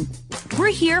Target run.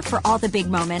 We're here for all the big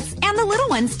moments and the little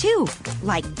ones too,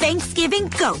 like Thanksgiving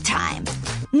Go Time.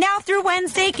 Now through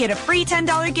Wednesday, get a free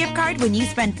 $10 gift card when you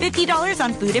spend $50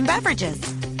 on food and beverages,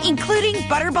 including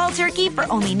Butterball Turkey for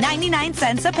only 99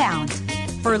 cents a pound.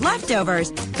 For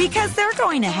leftovers, because they're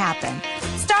going to happen.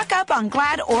 Stock up on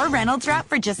Glad or Reynolds Wrap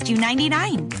for just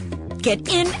 $2.99.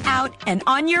 Get in, out, and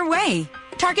on your way.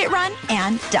 Target run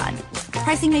and done.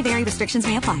 Pricing may vary. Restrictions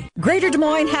may apply. Greater Des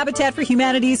Moines Habitat for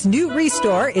Humanity's new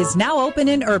Restore is now open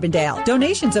in Urbandale.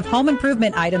 Donations of home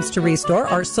improvement items to Restore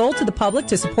are sold to the public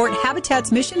to support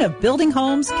Habitat's mission of building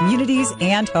homes, communities,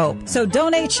 and hope. So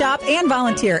donate, shop, and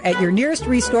volunteer at your nearest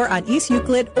Restore on East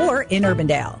Euclid or in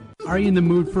Urbandale. Are you in the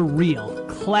mood for real,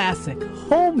 classic,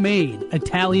 homemade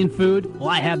Italian food? Well,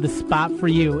 I have the spot for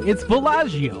you. It's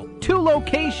Villaggio. 2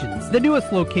 locations. The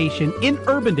newest location in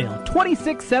Urbandale,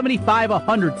 2675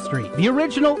 100th Street. The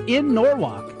original in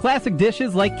Norwalk. Classic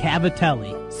dishes like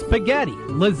cavatelli, spaghetti,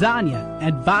 lasagna,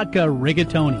 and vodka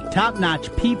rigatoni.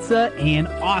 Top-notch pizza and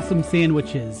awesome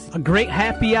sandwiches. A great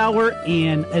happy hour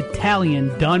and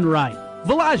Italian done right.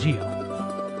 Villaggio.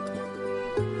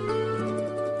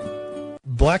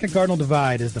 Black and Cardinal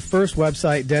Divide is the first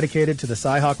website dedicated to the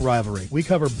Cy-Hawk rivalry. We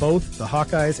cover both the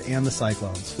Hawkeyes and the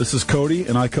Cyclones. This is Cody,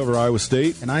 and I cover Iowa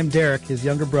State. And I'm Derek, his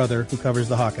younger brother, who covers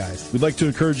the Hawkeyes. We'd like to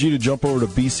encourage you to jump over to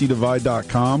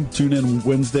bcdivide.com. Tune in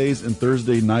Wednesdays and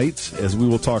Thursday nights as we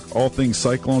will talk all things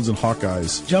Cyclones and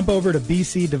Hawkeyes. Jump over to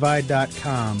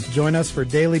bcdivide.com. Join us for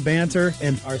daily banter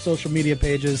and our social media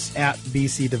pages at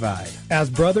BC Divide. As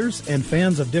brothers and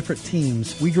fans of different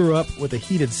teams, we grew up with a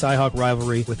heated Cy-Hawk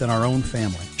rivalry within our own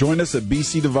family. Join us at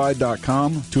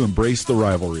bcdivide.com to embrace the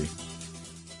rivalry.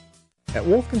 At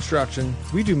Wolf Construction,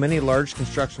 we do many large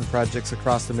construction projects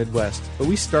across the Midwest, but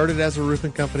we started as a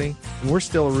roofing company, and we're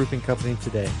still a roofing company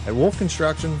today. At Wolf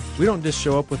Construction, we don't just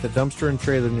show up with a dumpster and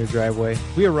trailer in your driveway.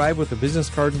 We arrive with a business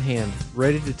card in hand,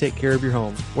 ready to take care of your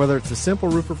home. Whether it's a simple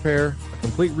roof repair, a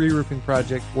complete re-roofing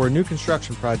project, or a new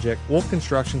construction project, Wolf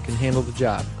Construction can handle the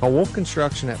job. Call Wolf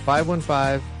Construction at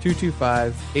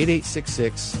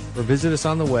 515-225-8866 or visit us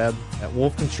on the web at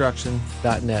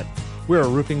wolfconstruction.net. We're a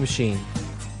roofing machine.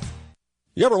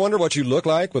 You ever wonder what you look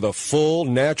like with a full,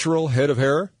 natural head of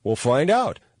hair? We'll find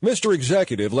out. Mr.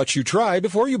 Executive lets you try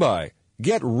before you buy.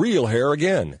 Get real hair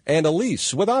again and a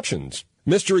lease with options.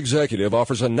 Mr. Executive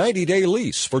offers a 90-day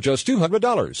lease for just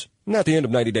 $200. And at the end of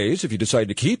 90 days, if you decide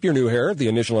to keep your new hair, the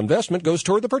initial investment goes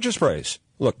toward the purchase price.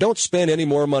 Look, don't spend any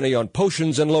more money on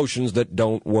potions and lotions that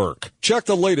don't work. Check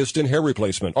the latest in hair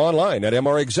replacement online at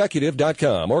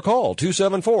mrexecutive.com or call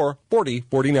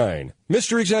 274-4049.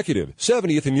 Mr. Executive,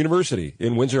 70th and University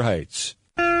in Windsor Heights.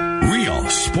 Real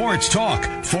sports talk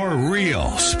for real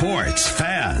sports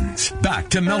fans. Back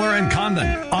to Miller and Condon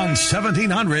on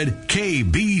 1700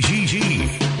 KBGG.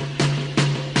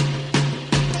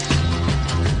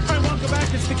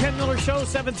 It's the Ken Miller Show,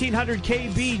 1700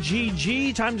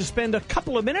 KBGG. Time to spend a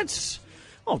couple of minutes,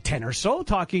 10 or so,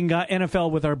 talking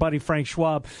NFL with our buddy Frank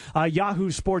Schwab.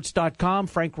 YahooSports.com.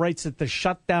 Frank writes at the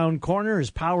shutdown corner.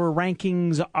 His power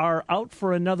rankings are out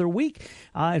for another week.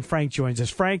 And Frank joins us.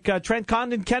 Frank, Trent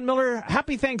Condon, Ken Miller,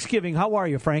 happy Thanksgiving. How are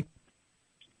you, Frank?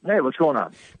 Hey, what's going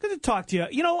on? Good to talk to you.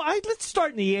 Let's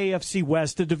start in the AFC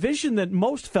West, a division that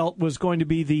most felt was going to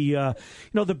be the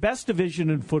best division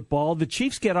in football. The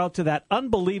Chiefs get out to that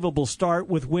unbelievable start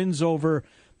with wins over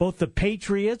both the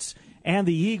Patriots and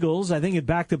the Eagles, I think in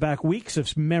back-to-back weeks,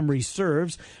 if memory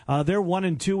serves. They're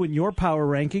 1-2 in your power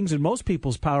rankings and most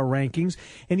people's power rankings,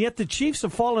 and yet the Chiefs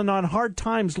have fallen on hard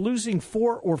times, losing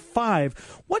 4 or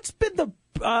 5. What's been the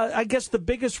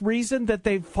biggest reason that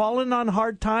they've fallen on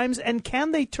hard times, and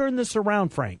can they turn this around,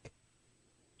 Frank?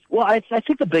 Well, I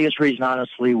think the biggest reason,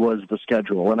 honestly, was the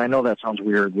schedule, and I know that sounds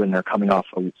weird when they're coming off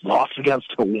a loss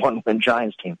against a one-win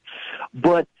Giants team,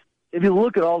 but if you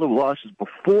look at all the losses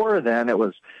before then, it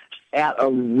was at a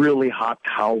really hot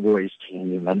Cowboys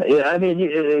team. And I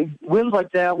mean, wins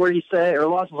like that where you say, or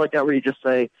losses like that where you just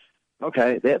say,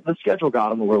 okay, the schedule got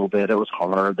them a little bit. It was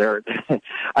hard.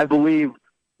 I believe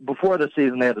before the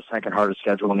season they had the second hardest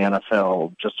schedule in the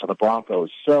NFL, just to the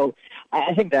Broncos. So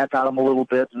I think that got them a little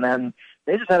bit. And then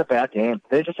they just had a bad game.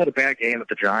 They just had a bad game at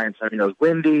the Giants. I mean, it was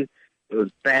windy. It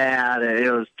was bad.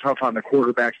 It was tough on the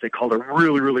quarterbacks. They called a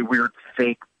really, really weird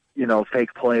fake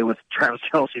play with Travis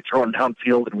Kelce throwing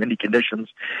downfield in windy conditions.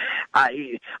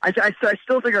 I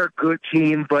still think they're a good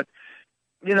team, but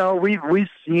we've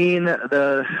seen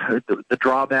the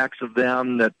drawbacks of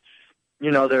them. That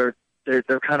they're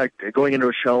kind of going into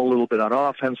a shell a little bit on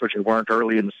offense, which they weren't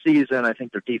early in the season. I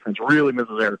think their defense really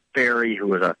misses Eric Berry, who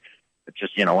was one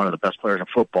of the best players in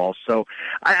football. So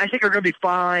I think they're going to be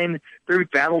fine. They're going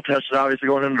to be battle tested, obviously,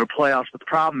 going into the playoffs. But the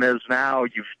problem is now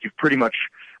you've pretty much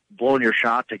blown your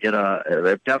shot to get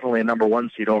definitely a number 1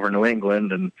 seed over New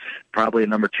England and probably a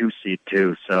number 2 seed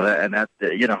too. So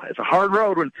it's a hard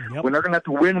road when they're going to have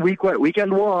to win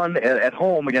weekend 1 at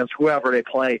home against whoever they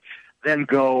play, then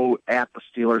go at the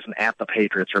Steelers and at the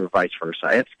Patriots or vice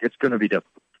versa. It's going to be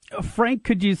difficult. Frank,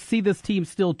 could you see this team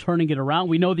still turning it around?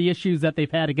 We know the issues that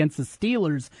they've had against the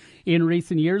Steelers in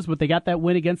recent years, but they got that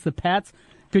win against the Pats.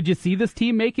 Could you see this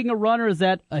team making a run, or is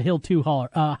that a hill too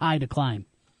high to climb?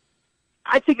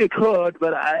 I think it could,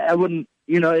 but I wouldn't.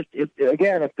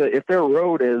 If their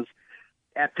road is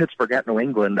at Pittsburgh, at New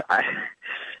England,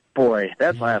 boy,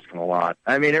 that's asking a lot.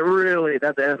 I mean, it really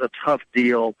that is a tough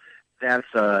deal.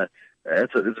 It's a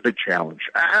big challenge.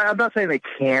 I'm not saying they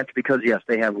can't, because yes,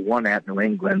 they have one at New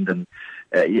England, and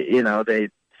they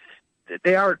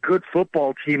are a good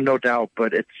football team, no doubt.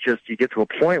 But it's just you get to a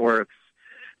point where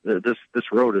this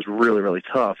road is really, really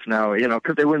tough. Now,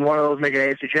 could they win one of those, make an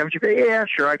AFC Championship? Yeah,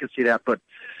 sure, I could see that, but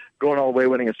going all the way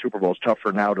winning a Super Bowl is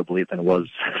tougher now to believe than it was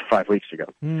 5 weeks ago.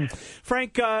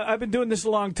 Frank, I've been doing this a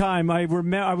long time. I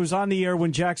was on the air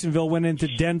when Jacksonville went into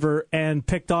Denver and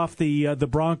picked off the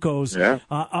Broncos,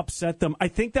 upset them. I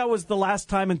think that was the last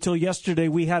time until yesterday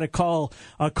we had a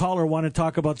caller want to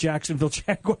talk about Jacksonville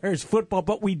Jaguars football,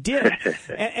 but we did.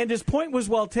 and his point was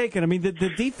well taken. I mean, the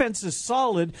defense is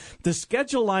solid. The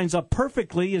schedule lines up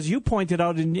perfectly. As you pointed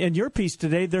out in your piece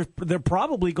today, they're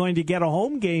probably going to get a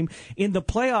home game in the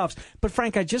playoffs. But,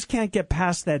 Frank, I just can't get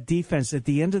past that defense. At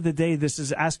the end of the day, this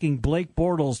is asking Blake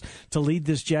Bortles to lead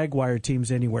this Jaguar teams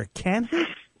anywhere. Can he?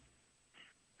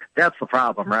 That's the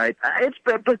problem, right?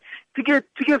 But to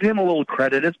give him a little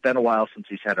credit, it's been a while since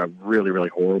he's had a really, really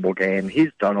horrible game.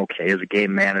 He's done okay as a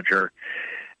game manager.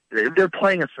 They're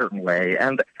playing a certain way,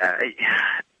 and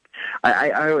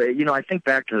I think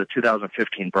back to the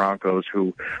 2015 Broncos,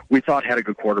 who we thought had a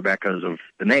good quarterback because of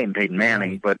the name Peyton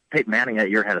Manning, but Peyton Manning that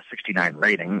year had a 69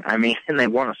 rating. I mean, and they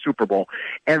won a Super Bowl.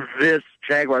 And this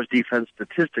Jaguars defense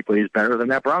statistically is better than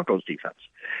that Broncos defense.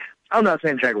 I'm not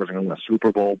saying Jaguars are going to win a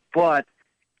Super Bowl, but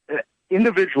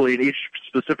individually in each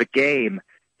specific game,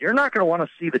 you're not going to want to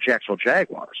see the Jacksonville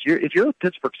Jaguars. If you're the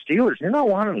Pittsburgh Steelers, you're not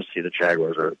wanting to see the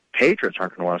Jaguars, or Patriots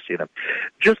aren't going to want to see them,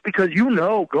 just because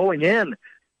going in,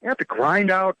 you have to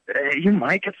grind out. You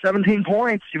might get 17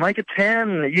 points. You might get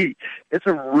 10. It's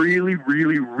a really,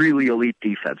 really, really elite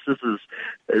defense. This is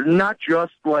not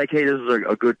just like, hey, this is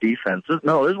a good defense. This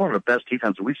is one of the best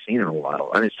defenses we've seen in a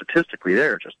while. I mean, statistically,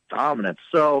 they're just dominant.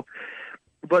 So,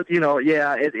 but,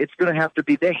 it's going to have to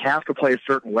be, they have to play a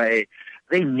certain way.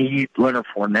 They need Leonard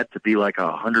Fournette to be like a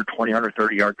 120,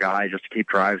 130-yard guy just to keep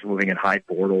drives moving and hide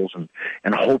Bortles and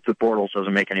hope that Bortles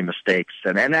doesn't make any mistakes.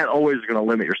 And that always is going to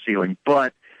limit your ceiling.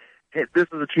 But this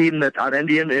is a team that on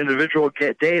any individual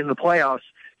day in the playoffs,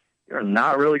 you're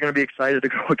not really going to be excited to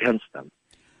go against them.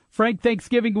 Frank,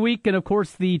 Thanksgiving week, and of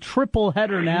course the triple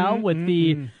header now with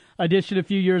the addition a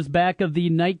few years back of the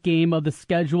night game of the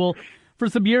schedule. For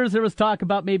some years there was talk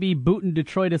about maybe booting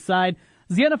Detroit aside.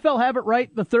 Does the NFL have it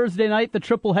right, the Thursday night, the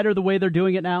triple header, the way they're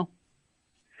doing it now?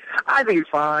 I think it's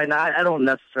fine. I don't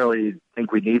necessarily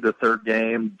think we need the third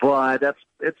game, but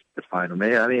it's fine with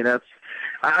me. I mean,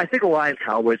 I think the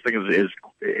Lions-Cowboys thing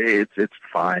it's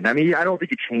fine. I mean, I don't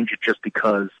think you change it just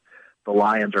because the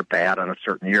Lions are bad on a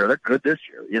certain year. They're good this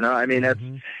year. I mean,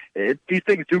 these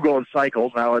things do go in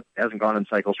cycles. Now it hasn't gone in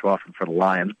cycles too often for the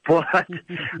Lions, but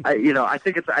I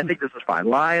think this is fine.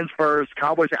 Lions first,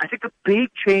 Cowboys. I think the big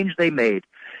change they made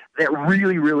that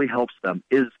really, really helps them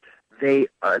is they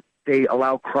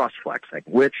allow cross-flexing,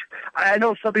 which I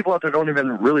know some people out there don't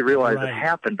even really realize it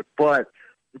happened. But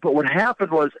what happened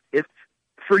was,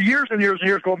 for years and years and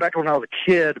years, going back to when I was a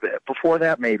kid, before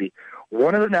that maybe,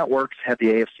 one of the networks had the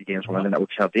AFC games, one of the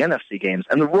networks had the NFC games,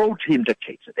 and the road team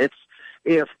dictates it.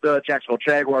 If the Jacksonville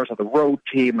Jaguars are the road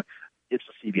team, it's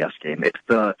a CBS game. If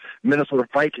the Minnesota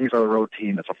Vikings are the road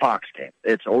team, it's a Fox game.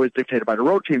 It's always dictated by the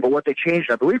road team. But what they changed,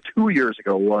 I believe 2 years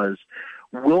ago, was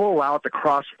we'll allow it to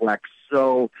cross-flex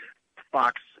so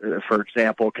Fox, for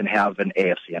example, can have an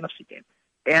AFC-NFC game.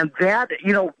 And that,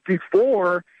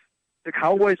 before the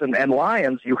Cowboys and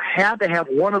Lions, you had to have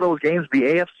one of those games be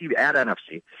AFC at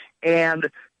NFC. And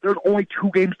there's only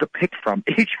 2 games to pick from.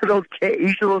 Each of those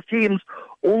teams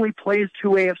only plays 2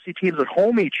 AFC teams at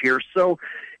home each year. So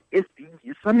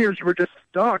some years you were just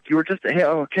stuck. You were just, hey,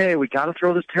 okay, we got to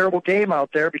throw this terrible game out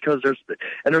there because there's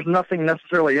nothing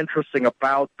necessarily interesting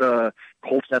about the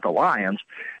Colts at the Lions.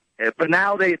 But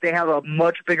now they have a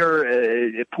much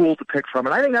bigger pool to pick from,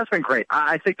 and I think that's been great.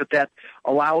 I think that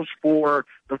allows for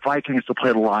the Vikings to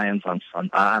play the Lions on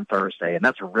Thursday, and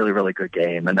that's a really, really good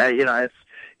game. And that,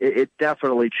 it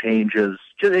definitely changes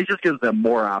it just gives them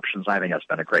more options. I think that's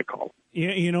been a great call.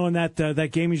 You know, in that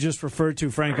game you just referred to,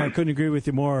 Frank, I couldn't agree with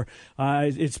you more.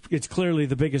 It's clearly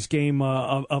the biggest game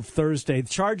of Thursday.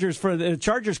 Chargers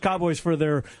Cowboys for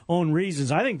their own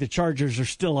reasons. I think the Chargers are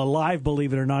still alive,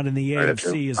 believe it or not, in the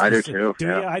AFC. I do too.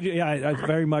 Yeah,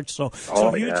 very much so.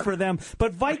 Huge for them.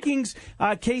 But Vikings,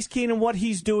 Case Keenum, what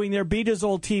he's doing there, beat his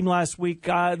old team last week.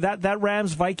 That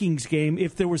Rams Vikings game.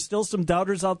 If there were still some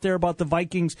doubters out there about the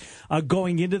Vikings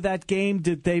going into that game,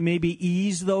 did they maybe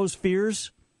ease those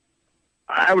fears?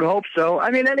 I would hope so. I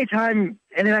mean, anytime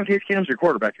Case Keenum's your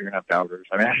quarterback, you're going to have doubters.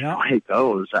 I mean, I hate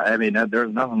those. I mean,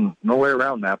 there's no way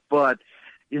around that. But,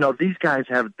 you know, these guys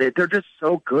they're just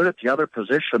so good at the other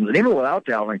positions. And even without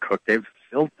Dalvin Cook, they've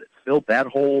filled that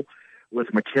hole with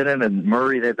McKinnon and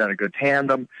Murray. They've done a good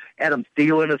tandem. Adam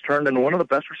Thielen has turned into one of the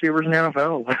best receivers in the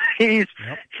NFL. He's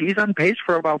on pace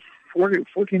for about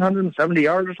 1,470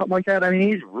 yards or something like that. I mean,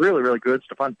 he's really, really good.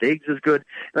 Stephon Diggs is good.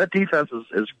 That defense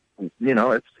is you know,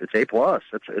 it's A+.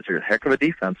 It's a heck of a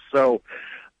defense. So,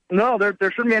 no, there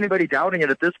shouldn't be anybody doubting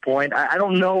it at this point. I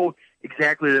don't know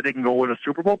exactly that they can go win a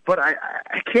Super Bowl, but I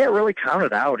can't really count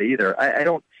it out either. I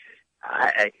don't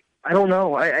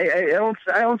know. I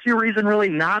don't see a reason really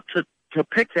not to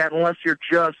pick that unless you're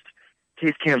just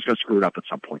Case Keenum's going to screw it up at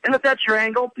some point. And if that's your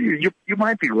angle, you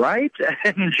might be right.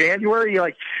 In January,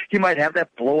 he might have that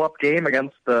blow-up game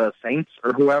against the Saints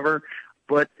or whoever.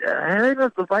 But I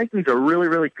think the Vikings are really,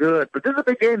 really good. But this is a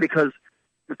big game because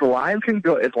if the Lions can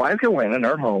win and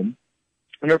they're at home,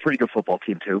 and they're a pretty good football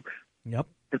team too. Yep.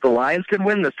 If the Lions can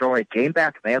win this, they're only a game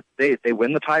back. They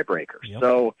win the tiebreaker. Yep.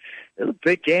 So it's a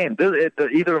big game. Either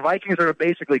the Vikings are going to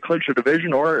basically clinch a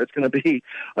division, or it's going to be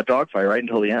a dogfight right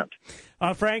until the end.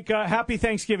 Frank, happy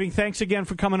Thanksgiving. Thanks again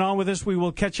for coming on with us. We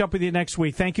will catch up with you next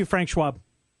week. Thank you, Frank Schwab.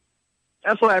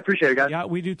 Absolutely. I appreciate it, guys. Yeah,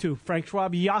 we do too. Frank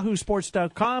Schwab,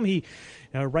 yahoosports.com. He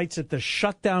writes at the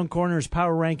Shutdown Corners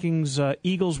Power Rankings.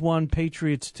 Eagles 1,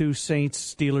 Patriots 2,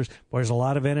 Saints, Steelers. Boy, there's a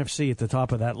lot of NFC at the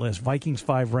top of that list. Vikings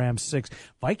 5, Rams 6.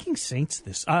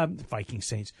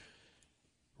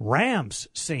 Rams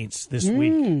Saints this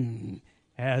week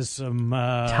has some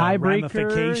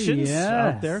ramifications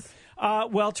out there.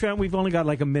 Well, Trent, we've only got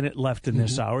like a minute left in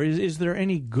this hour. Is there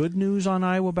any good news on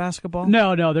Iowa basketball?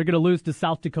 No, they're going to lose to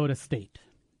South Dakota State.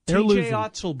 TJ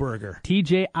Otzelberger.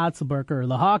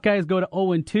 The Hawkeyes go to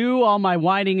 0-2. All my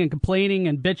whining and complaining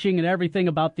and bitching and everything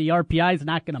about the RPI is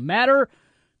not going to matter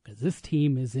because this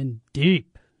team is in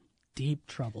deep, deep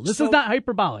trouble. This is not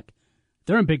hyperbolic.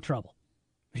 They're in big trouble.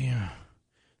 Yeah.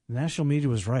 The national media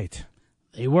was right.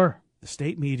 They were. The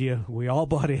state media, we all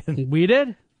bought in. We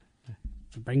did.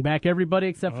 Bring back everybody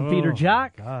except for Peter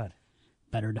Jok. God.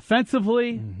 Better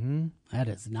defensively. Mm-hmm. That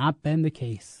has not been the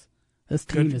case. This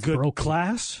team is broken. A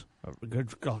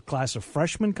good class of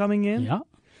freshmen coming in. Yeah.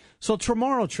 So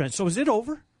tomorrow, Trent, so is it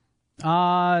over?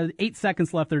 8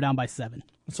 seconds left. They're down by 7.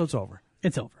 So it's over.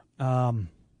 It's over.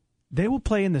 They will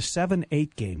play in the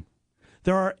 7-8 game.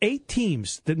 There are 8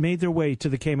 teams that made their way to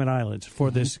the Cayman Islands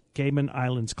for this Cayman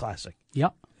Islands Classic.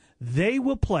 Yep. They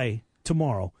will play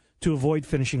tomorrow to avoid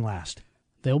finishing last.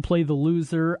 They'll play the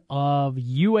loser of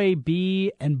UAB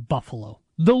and Buffalo.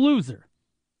 The loser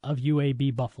of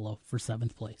UAB Buffalo for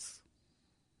 7th place.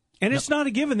 And it's not a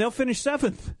given. They'll finish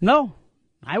 7th. No,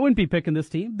 I wouldn't be picking this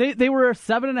team. They were a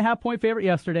 7.5-point favorite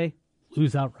yesterday.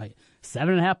 Lose outright.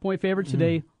 7.5-point favorite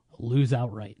today. Lose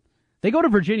outright. They go to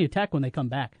Virginia Tech when they come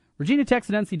back. Virginia Tech's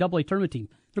an NCAA tournament team.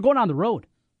 They're going on the road.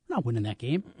 They're not winning that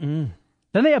game.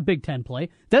 Then they have Big Ten play.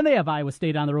 Then they have Iowa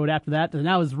State on the road after that. And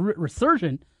now is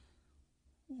resurgent.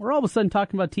 We're all of a sudden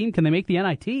talking about team. Can they make the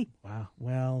NIT? Wow.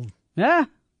 Well. Yeah.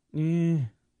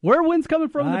 Where are wins coming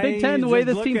from in the Big Ten, the way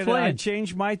this team's playing? I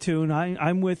changed my tune.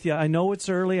 I'm with you. I know it's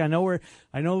early. I know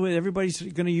everybody's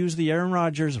going to use the Aaron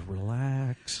Rodgers.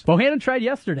 Relax. Bohannon tried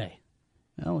yesterday.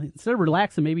 Well, instead of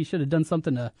relaxing, maybe he should have done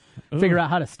something to figure out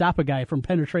how to stop a guy from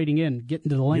penetrating in, getting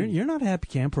to the lane. You're not a happy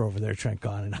camper over there, Trent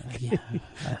Gonnan.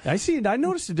 I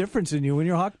noticed a difference in you when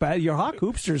your Hawk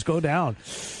hoopsters go down.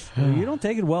 You don't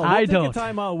take it well. I don't. Take a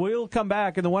time out. We'll come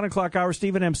back in the 1 o'clock hour.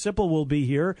 Stephen M. Sipple will be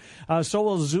here. So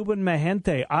will Zubin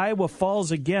Mehenti. Iowa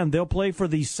falls again. They'll play for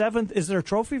the 7th. Is there a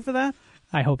trophy for that?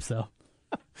 I hope so.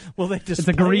 Well, they just it's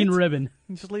a green ribbon.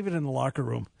 Just leave it in the locker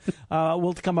room.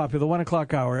 We'll come up with the 1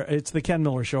 o'clock hour. It's the Ken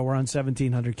Miller Show. We're on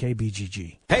 1700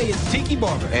 KBGG. Hey, it's Tiki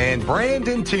Barber and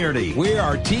Brandon Tierney. We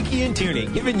are Tiki and Tierney,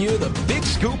 giving you the big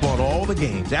scoop on all the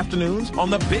games. Afternoons on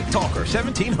the Big Talker,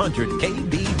 1700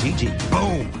 KBGG.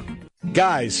 Boom.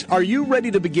 Guys, are you ready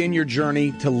to begin your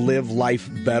journey to live life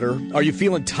better? Are you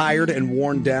feeling tired and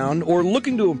worn down, or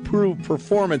looking to improve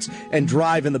performance and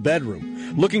drive in the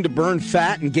bedroom? Looking to burn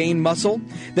fat and gain muscle?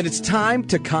 Then it's time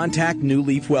to contact New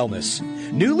Leaf Wellness.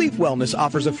 New Leaf Wellness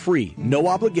offers a free,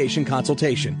 no-obligation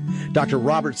consultation. Dr.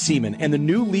 Robert Seaman and the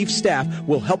New Leaf staff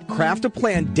will help craft a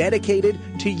plan dedicated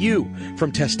to you.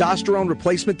 From testosterone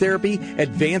replacement therapy,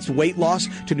 advanced weight loss,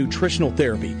 to nutritional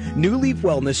therapy, New Leaf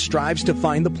Wellness strives to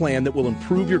find the plan that will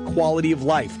improve your quality of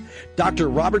life. Dr.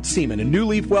 Robert Seaman and New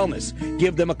Leaf Wellness.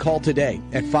 Give them a call today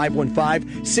at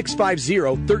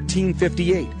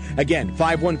 515-650-1358. Again,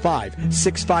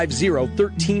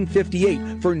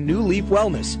 515-650-1358 for New Leaf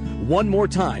Wellness. One more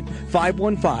time,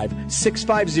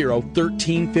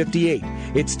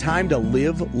 515-650-1358. It's time to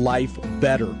live life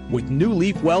better with New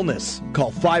Leaf Wellness.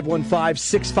 Call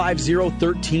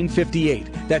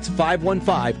 515-650-1358. That's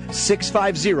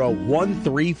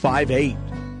 515-650-1358.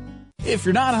 If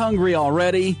you're not hungry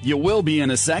already, you will be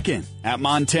in a second. At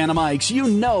Montana Mike's, you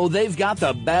know they've got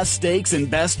the best steaks and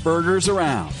best burgers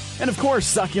around. And of course,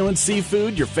 succulent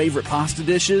seafood, your favorite pasta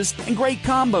dishes, and great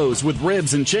combos with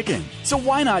ribs and chicken. So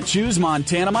why not choose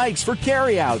Montana Mike's for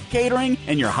carry-out, catering,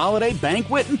 and your holiday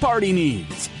banquet and party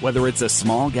needs? Whether it's a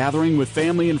small gathering with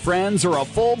family and friends or a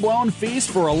full-blown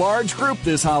feast for a large group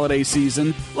this holiday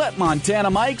season, let Montana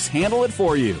Mike's handle it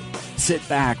for you. Sit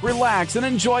back, relax, and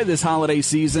enjoy this holiday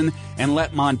season, and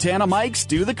let Montana Mike's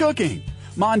do the cooking.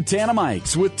 Montana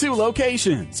Mike's with 2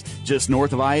 locations, just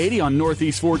north of I-80 on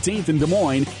Northeast 14th in Des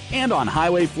Moines and on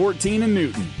Highway 14 in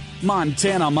Newton.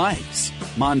 Montana Mike's.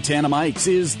 Montana Mike's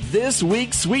is this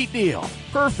week's sweet deal,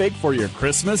 perfect for your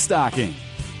Christmas stocking.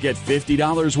 Get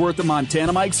 $50 worth of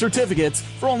Montana Mike's certificates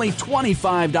for only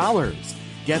 $25.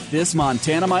 Get this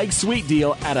Montana Mike's sweet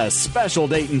deal at a special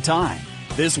date and time.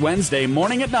 This Wednesday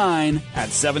morning at 9 at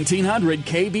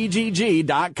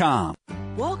 1700kbgg.com.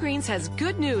 Walgreens has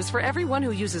good news for everyone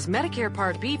who uses Medicare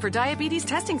Part B for diabetes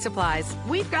testing supplies.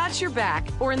 We've got your back,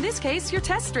 or in this case, your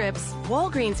test strips.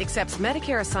 Walgreens accepts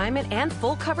Medicare assignment and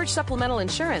full coverage supplemental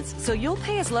insurance, so you'll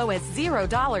pay as low as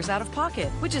 $0 out of pocket,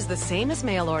 which is the same as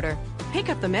mail order. Pick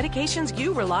up the medications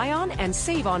you rely on and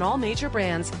save on all major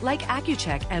brands like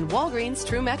Accu-Check and Walgreens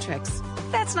TrueMetrics.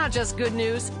 That's not just good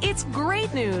news, it's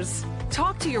great news.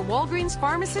 Talk to your Walgreens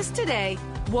pharmacist today.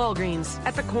 Walgreens,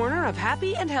 at the corner of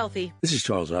happy and healthy. This is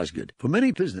Charles Osgood. For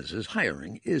many businesses,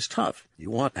 hiring is tough. You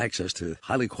want access to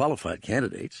highly qualified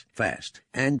candidates fast,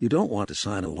 and you don't want to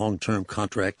sign a long-term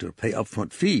contract or pay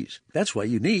upfront fees. That's why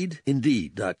you need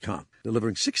Indeed.com,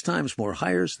 delivering 6 times more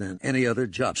hires than any other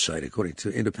job site, according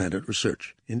to independent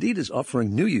research. Indeed is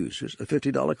offering new users a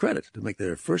 $50 credit to make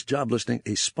their first job listing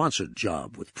a sponsored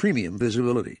job with premium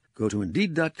visibility. Go to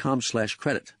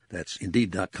Indeed.com/credit. That's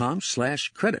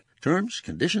Indeed.com/credit. Terms,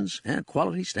 conditions, and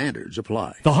quality standards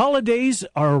apply. The holidays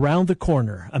are around the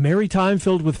corner, a merry time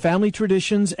filled with family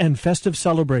traditions and festive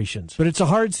celebrations. But it's a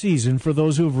hard season for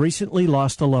those who have recently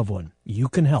lost a loved one. You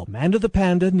can help. Amanda the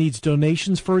Panda needs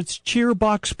donations for its Cheer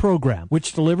Box program,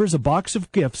 which delivers a box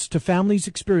of gifts to families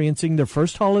experiencing their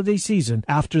first holiday season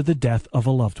after the death of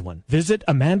a loved one. Visit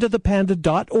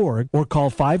amandathepanda.org or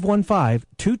call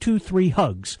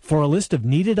 515-223-HUGS for a list of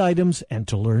needed items and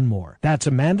to learn more. That's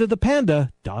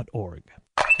amandathepanda.org.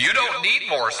 You don't need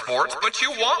more sports, but you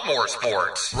want more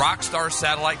sports. Rockstar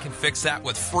Satellite can fix that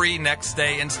with free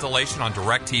next-day installation on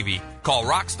DirecTV. Call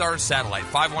Rockstar Satellite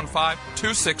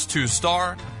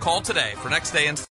 515-262-STAR. Call today for next-day installation.